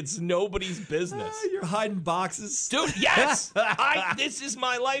it's nobody's business. You're hiding boxes, dude. Yes, this is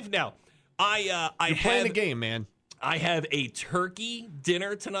my life now. You're playing the game, man. I have a turkey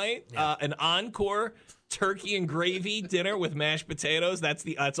dinner tonight. An encore turkey and gravy dinner with mashed potatoes. That's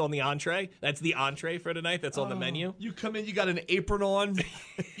on the entree. That's the entree for tonight. That's on the menu. You come in, you got an apron on.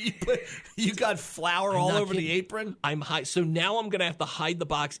 you got flour all over the apron. I'm high. So now I'm gonna have to hide the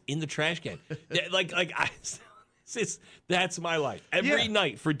box in the trash can. That's my life. Every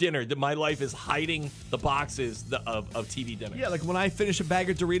night for dinner, my life is hiding the boxes of TV dinner. Yeah, like when I finish a bag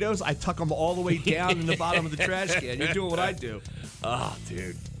of Doritos, I tuck them all the way down in the bottom of the trash can. You're doing what I do. Oh,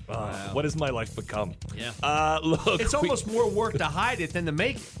 dude. Wow. What has my life become? Yeah. Look, it's almost more work to hide it than to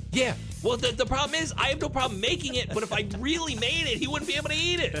make it. Yeah. Well, the problem is I have no problem making it, but if I really made it, he wouldn't be able to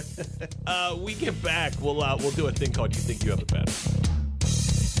eat it. We get back. We'll do a thing called You Think You Have It Better.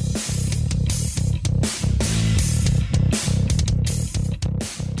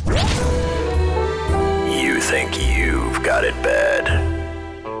 think you've got it bad.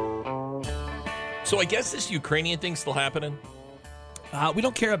 So I guess this Ukrainian thing's still happening? We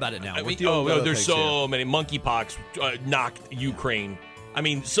don't care about it now. There's so many. Monkeypox knocked Ukraine. I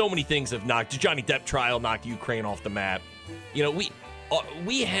mean, so many things have knocked. The Johnny Depp trial knocked Ukraine off the map. You know,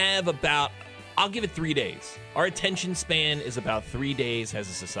 we have about, I'll give it 3 days. Our attention span is about 3 days as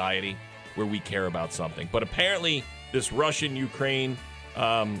a society where we care about something. But apparently, this Russian-Ukraine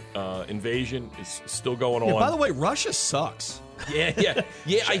invasion is still going on. By the way, Russia sucks. Yeah.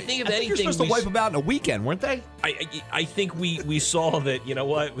 I think if anything, you're supposed to wipe them out in a weekend, weren't they? I think we saw that. You know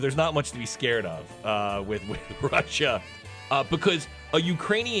what? There's not much to be scared of with Russia, because a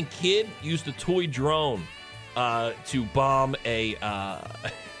Ukrainian kid used a toy drone to bomb a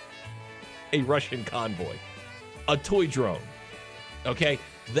Russian convoy. A toy drone. Okay,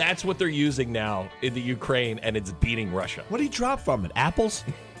 that's what they're using now in the Ukraine, and it's beating Russia. What did he drop from it? Apples?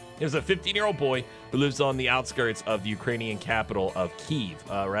 There's a 15-year-old boy who lives on the outskirts of the Ukrainian capital of Kyiv,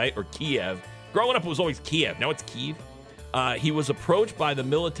 right? Or Kiev. Growing up, it was always Kiev. Now it's Kyiv. He was approached by the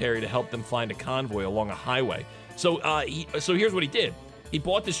military to help them find a convoy along a highway. So here's what he did. He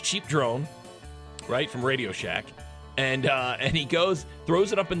bought this cheap drone, right, from Radio Shack, and he goes,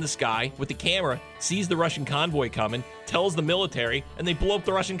 throws it up in the sky with the camera, sees the Russian convoy coming, tells the military, and they blow up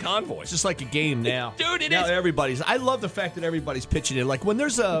the Russian convoy. It's just like a game now. Dude, it now is. Everybody's. I love the fact that everybody's pitching in. Like when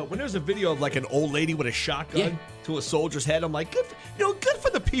there's a video of like an old lady with a shotgun to a soldier's head, I'm like, good for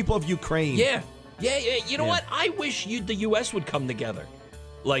the people of Ukraine. Yeah. You know what? I wish the U.S. would come together,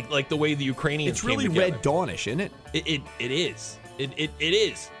 like the way the Ukrainians. It's really came together. Red Dawn-ish, isn't it? It is. It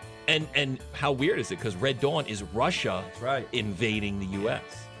is. And how weird is it? Because Red Dawn is Russia invading the U.S.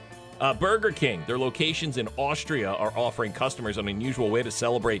 Burger King, their locations in Austria are offering customers an unusual way to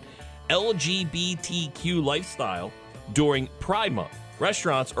celebrate LGBTQ lifestyle during Pride Month.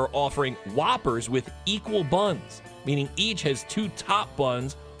 Restaurants are offering Whoppers with equal buns, meaning each has 2 top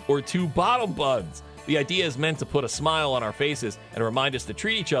buns or 2 bottom buns. The idea is meant to put a smile on our faces and remind us to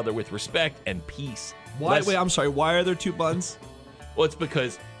treat each other with respect and peace. Wait, I'm sorry. Why are there 2 buns? Well, it's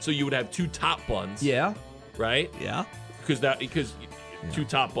because you would have 2 top buns. Yeah. Right? Yeah. Because 2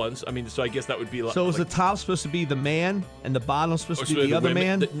 top buns. I mean, so I guess that would be like. So is the top supposed to be the man and the bottom supposed to be the other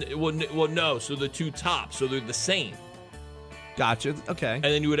man? Well, no. So the 2 tops, so they're the same. Gotcha. Okay. And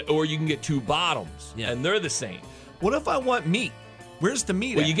then you can get 2 bottoms, and they're the same. What if I want meat? Where's the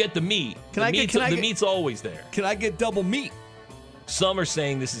meat? Well, you get the meat. The meat's always there. Can I get double meat? Some are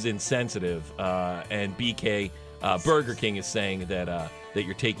saying this is insensitive, and BK. Burger King is saying that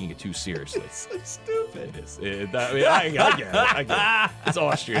you're taking it too seriously. It's so stupid. It is. I get it. It's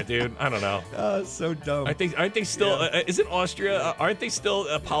Austria, dude. I don't know. Oh, it's so dumb. Aren't they still? Isn't Austria? Aren't they still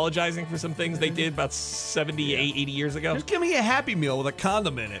apologizing for some things they did about 70, 80 years ago? Just give me a Happy Meal with a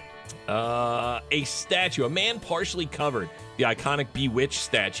condom in it. A statue. A man partially covered the iconic Bewitched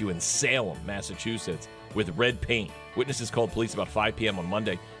statue in Salem, Massachusetts, with red paint. Witnesses called police about 5 p.m. on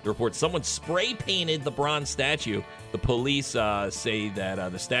Monday. They report someone spray painted the bronze statue. The police say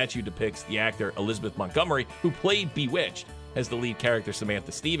that the statue depicts the actor Elizabeth Montgomery, who played Bewitched as the lead character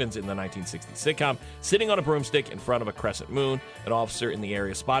Samantha Stevens in the 1960s sitcom, sitting on a broomstick in front of a crescent moon. An officer in the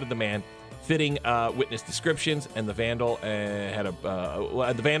area spotted the man, fitting witness descriptions, and the vandal and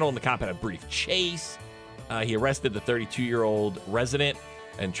the cop had a brief chase. He arrested the 32-year-old resident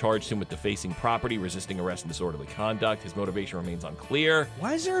and charged him with defacing property, resisting arrest, and disorderly conduct. His motivation remains unclear.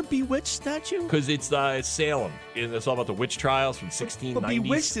 Why is there a Bewitched statue? Because it's Salem. It's all about the witch trials from 1690s. But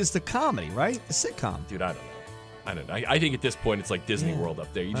Bewitched is the comedy, right? The sitcom. Dude, I don't know. I think at this point it's like Disney World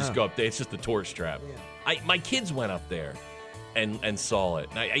up there. You just go up there. It's just a tourist trap. Yeah. My kids went up there and saw it.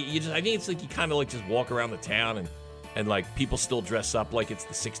 And I think it's like you kind of like just walk around the town and like people still dress up like it's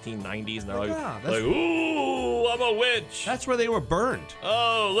the 1690s, and they're like, ooh, I'm a witch. That's where they were burned.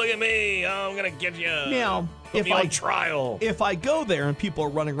 Oh, look at me. Oh, I'm going to get you. Now, Put me on trial. If I go there and people are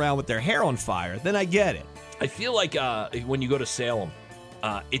running around with their hair on fire, then I get it. I feel like when you go to Salem,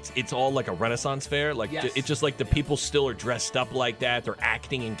 it's all like a Renaissance fair. Like it's just like the people still are dressed up like that. They're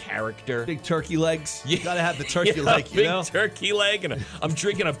acting in character. Big turkey legs. You gotta have the turkey leg. Big turkey leg, and I'm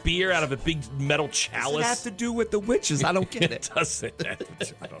drinking a beer out of a big metal chalice. What does it have to do with the witches? I don't get it. It doesn't.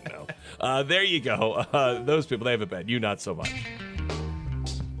 I don't know. There you go. Those people, they have it bad. You not so much.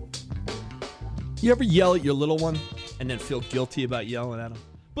 You ever yell at your little one and then feel guilty about yelling at them?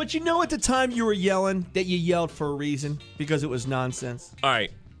 But you know at the time you were yelling that you yelled for a reason because it was nonsense? All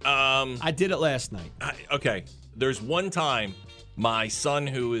right. I did it last night. Okay. There's one time my son,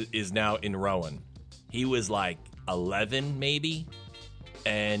 who is now in Rowan, he was like 11 maybe,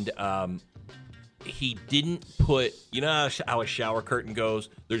 and he didn't put, you know how a shower curtain goes?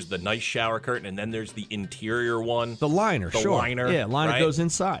 There's the nice shower curtain, and then there's the interior one. The liner, the sure. liner. Yeah, liner right? goes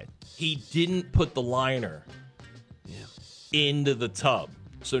inside. He didn't put the liner into the tub.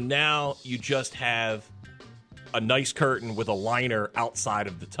 So now you just have a nice curtain with a liner outside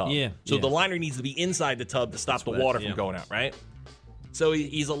of the tub. Yeah. So the liner needs to be inside the tub to stop the water from going out, right? So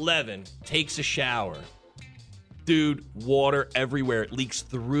he's 11, takes a shower. Dude, water everywhere. It leaks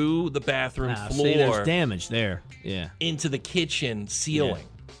through the bathroom floor. See, there's damage there. Yeah. Into the kitchen ceiling.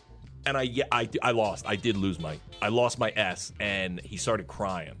 And I lost. I lost my S, and he started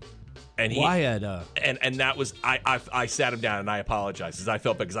crying. And and that was I sat him down and I apologized because I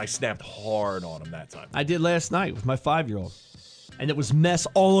felt bad because I snapped hard on him that time. I did last night with my 5-year-old, and it was mess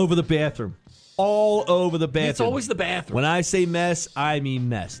all over the bathroom, all over the bathroom. It's always the bathroom. When I say mess, I mean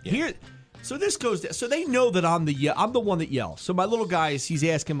mess. Yeah. Here, so this goes. So they know that I'm the one that yells. So my little guy he's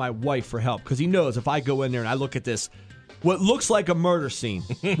asking my wife for help because he knows if I go in there and I look at this, what looks like a murder scene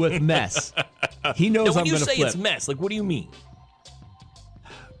with mess, he knows I'm going to flip. When you say it's mess, like what do you mean?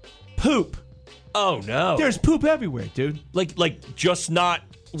 Poop. Oh no! There's poop everywhere, dude. Like just not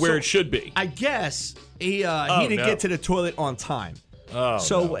where it should be. I guess he didn't get to the toilet on time. Oh,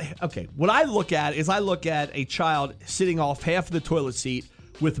 so okay, what I look at is a child sitting off half of the toilet seat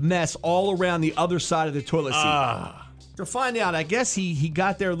with mess all around the other side of the toilet seat. To find out, I guess he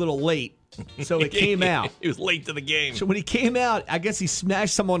got there a little late, so it came out. He was late to the game. So when he came out, I guess he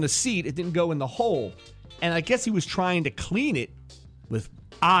smashed some on the seat. It didn't go in the hole, and I guess he was trying to clean it with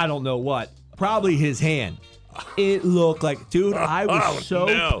I don't know what, probably his hand. It looked like, dude, I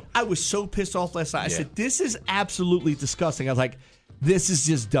was so pissed off last night. I said, this is absolutely disgusting. I was like, this is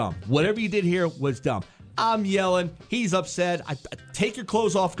just dumb. Whatever you did here was dumb. I'm yelling. He's upset. I take your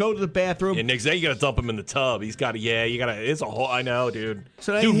clothes off. Go to the bathroom. Yeah, next day you got to dump him in the tub. He's got to. Yeah, you got to. It's a whole. I know, dude.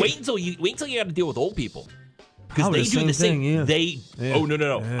 So dude, wait until you got to deal with old people because they do the same. Oh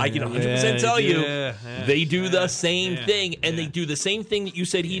no! I can 100% tell you, they do the same thing, and they do the same thing that you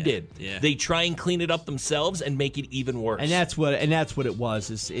said he did. Yeah. They try and clean it up themselves and make it even worse. And that's what it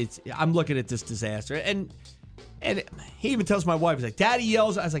was. It's I'm looking at this disaster and. And he even tells my wife, he's like, Daddy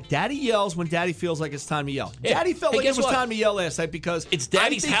yells. I was like, Daddy yells when Daddy feels like it's time to yell. Yeah. Daddy felt like it was time to yell last night because it's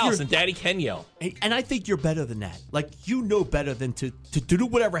Daddy's house and Daddy can yell. And I think you're better than that. Like, you know better than to do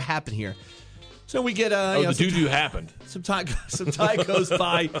whatever happened here. So we get the doo-doo happened. Some time goes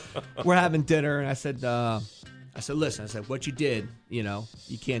by. We're having dinner, and I said, listen, what you did,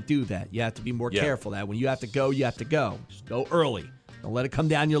 you can't do that. You have to be more careful. That when you have to go, you have to go. Just go early. Don't let it come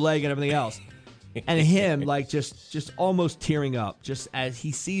down your leg and everything else. And him, like, just almost tearing up, just as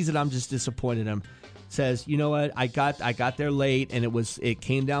he sees it, I'm just disappointed in him. Says, you know what, I got there late, and it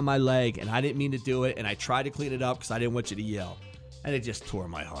came down my leg, and I didn't mean to do it, and I tried to clean it up because I didn't want you to yell. And it just tore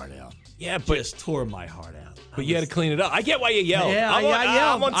my heart out. Yeah, but just tore my heart out. But you had to clean it up. I get why you yelled. Yeah, I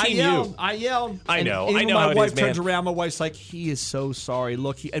yelled. I'm on team you. I yelled. I know. And I know. My wife turns around. My wife's like, "He is so sorry."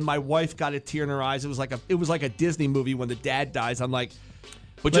 Look, and my wife got a tear in her eyes. It was like a Disney movie when the dad dies. I'm like,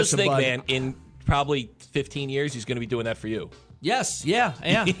 but just think, man, in probably 15 years, he's going to be doing that for you. Yes, yeah.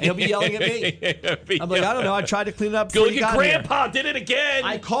 And he'll be yelling at me. I'm like, I don't know. I tried to clean it up. Go look at Grandpa. Did it again.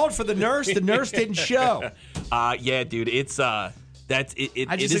 I called for the nurse. The nurse didn't show. Yeah, dude. It's I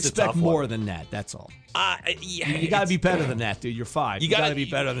just expect more than that. That's all. Yeah, you got to be better than that, dude. You're 5. You got to be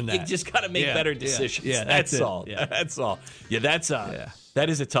better than that. You just got to make better decisions. Yeah, that's all. Yeah. That's all. Yeah, that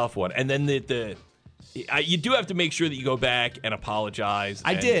is a tough one. And then you do have to make sure that you go back and apologize.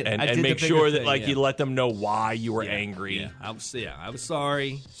 I did. And make sure that you let them know why you were angry. Yeah, I was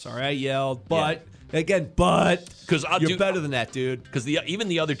sorry. Sorry I yelled. But because you're better than that, dude. Because even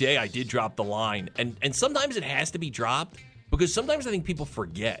the other day I did drop the line, and sometimes it has to be dropped because sometimes I think people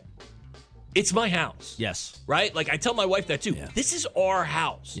forget. It's my house. Yes. Right? Like I tell my wife that too. Yeah. This is our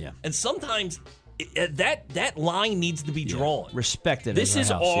house. Yeah. And sometimes that line needs to be drawn. Respect it. This is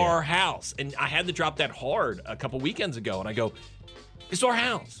house, our house. And I had to drop that hard a couple weekends ago. And I go, it's our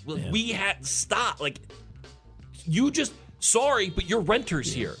house. We had to stop. Like, you just, sorry, but you're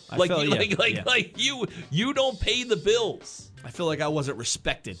renters here. Like you don't pay the bills. I feel like I wasn't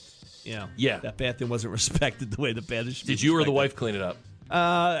respected. Yeah. That bathroom wasn't respected the way the bathroom should be. Did you or the wife clean it up?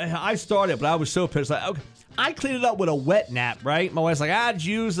 I started, but I was so pissed. Like, okay, I cleaned it up with a wet nap, right? My wife's like, did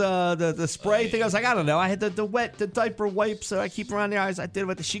you use the spray thing? I was like, I don't know. I had the diaper wipes that I keep around there. I did it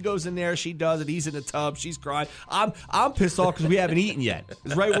with she goes in there, she does it. He's in the tub, she's crying. I'm pissed off because we haven't eaten yet.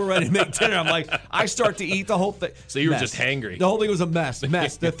 It's right when we're ready to make dinner. I'm like, I start to eat the whole thing. So you were mess. just hangry. The whole thing was a mess.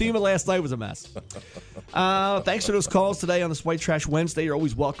 The theme of last night was a mess. Thanks for those calls today on this White Trash Wednesday. You're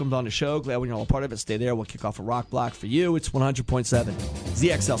always welcomed on the show. Glad when you're all a part of it. Stay there. We'll kick off a rock block for you. It's 100.7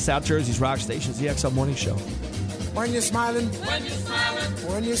 ZXL, South Jersey's rock station, ZXL Morning Show. When you're smiling, when you're smiling,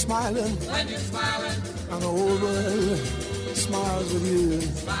 when you're smiling, when you're smiling, and the whole world smiles with you.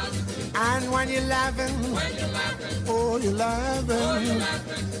 And when you're laughing, oh, you're laughing.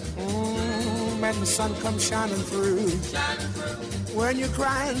 When the sun comes shining through. When you're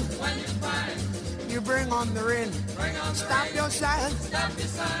crying, you bring on the rain. Stop your sighing.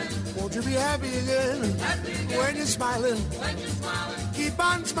 Won't you be happy again? When you're smiling, keep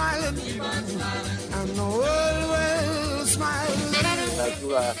on smiling. And the world will smile. Thanks for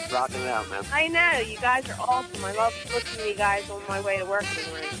rocking it out, man. I know. You guys are awesome. I love listening to you guys on my way to work in the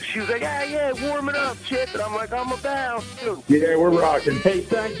morning. She was like, yeah, warming up, Chip. And I'm like, I'm about to. Yeah, we're rocking. Hey,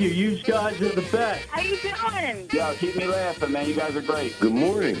 thank you. You guys are the best. How you doing? Yeah, keep me laughing, man. You guys are great. Good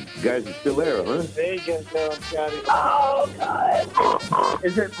morning. You guys are still there, huh? There you go, Scotty. Oh, God.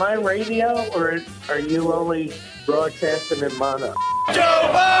 Is it my radio, or are you only broadcasting in mono?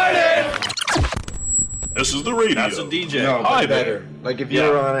 Joe Biden! This is the radio. That's a DJ. No, Hi, better. Like, if you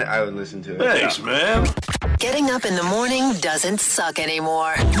were on it, I would listen to it. Thanks, man. Getting up in the morning doesn't suck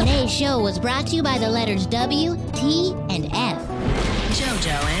anymore. Today's show was brought to you by the letters W, T, and F.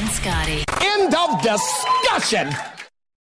 JoJo and Scotty. End of discussion.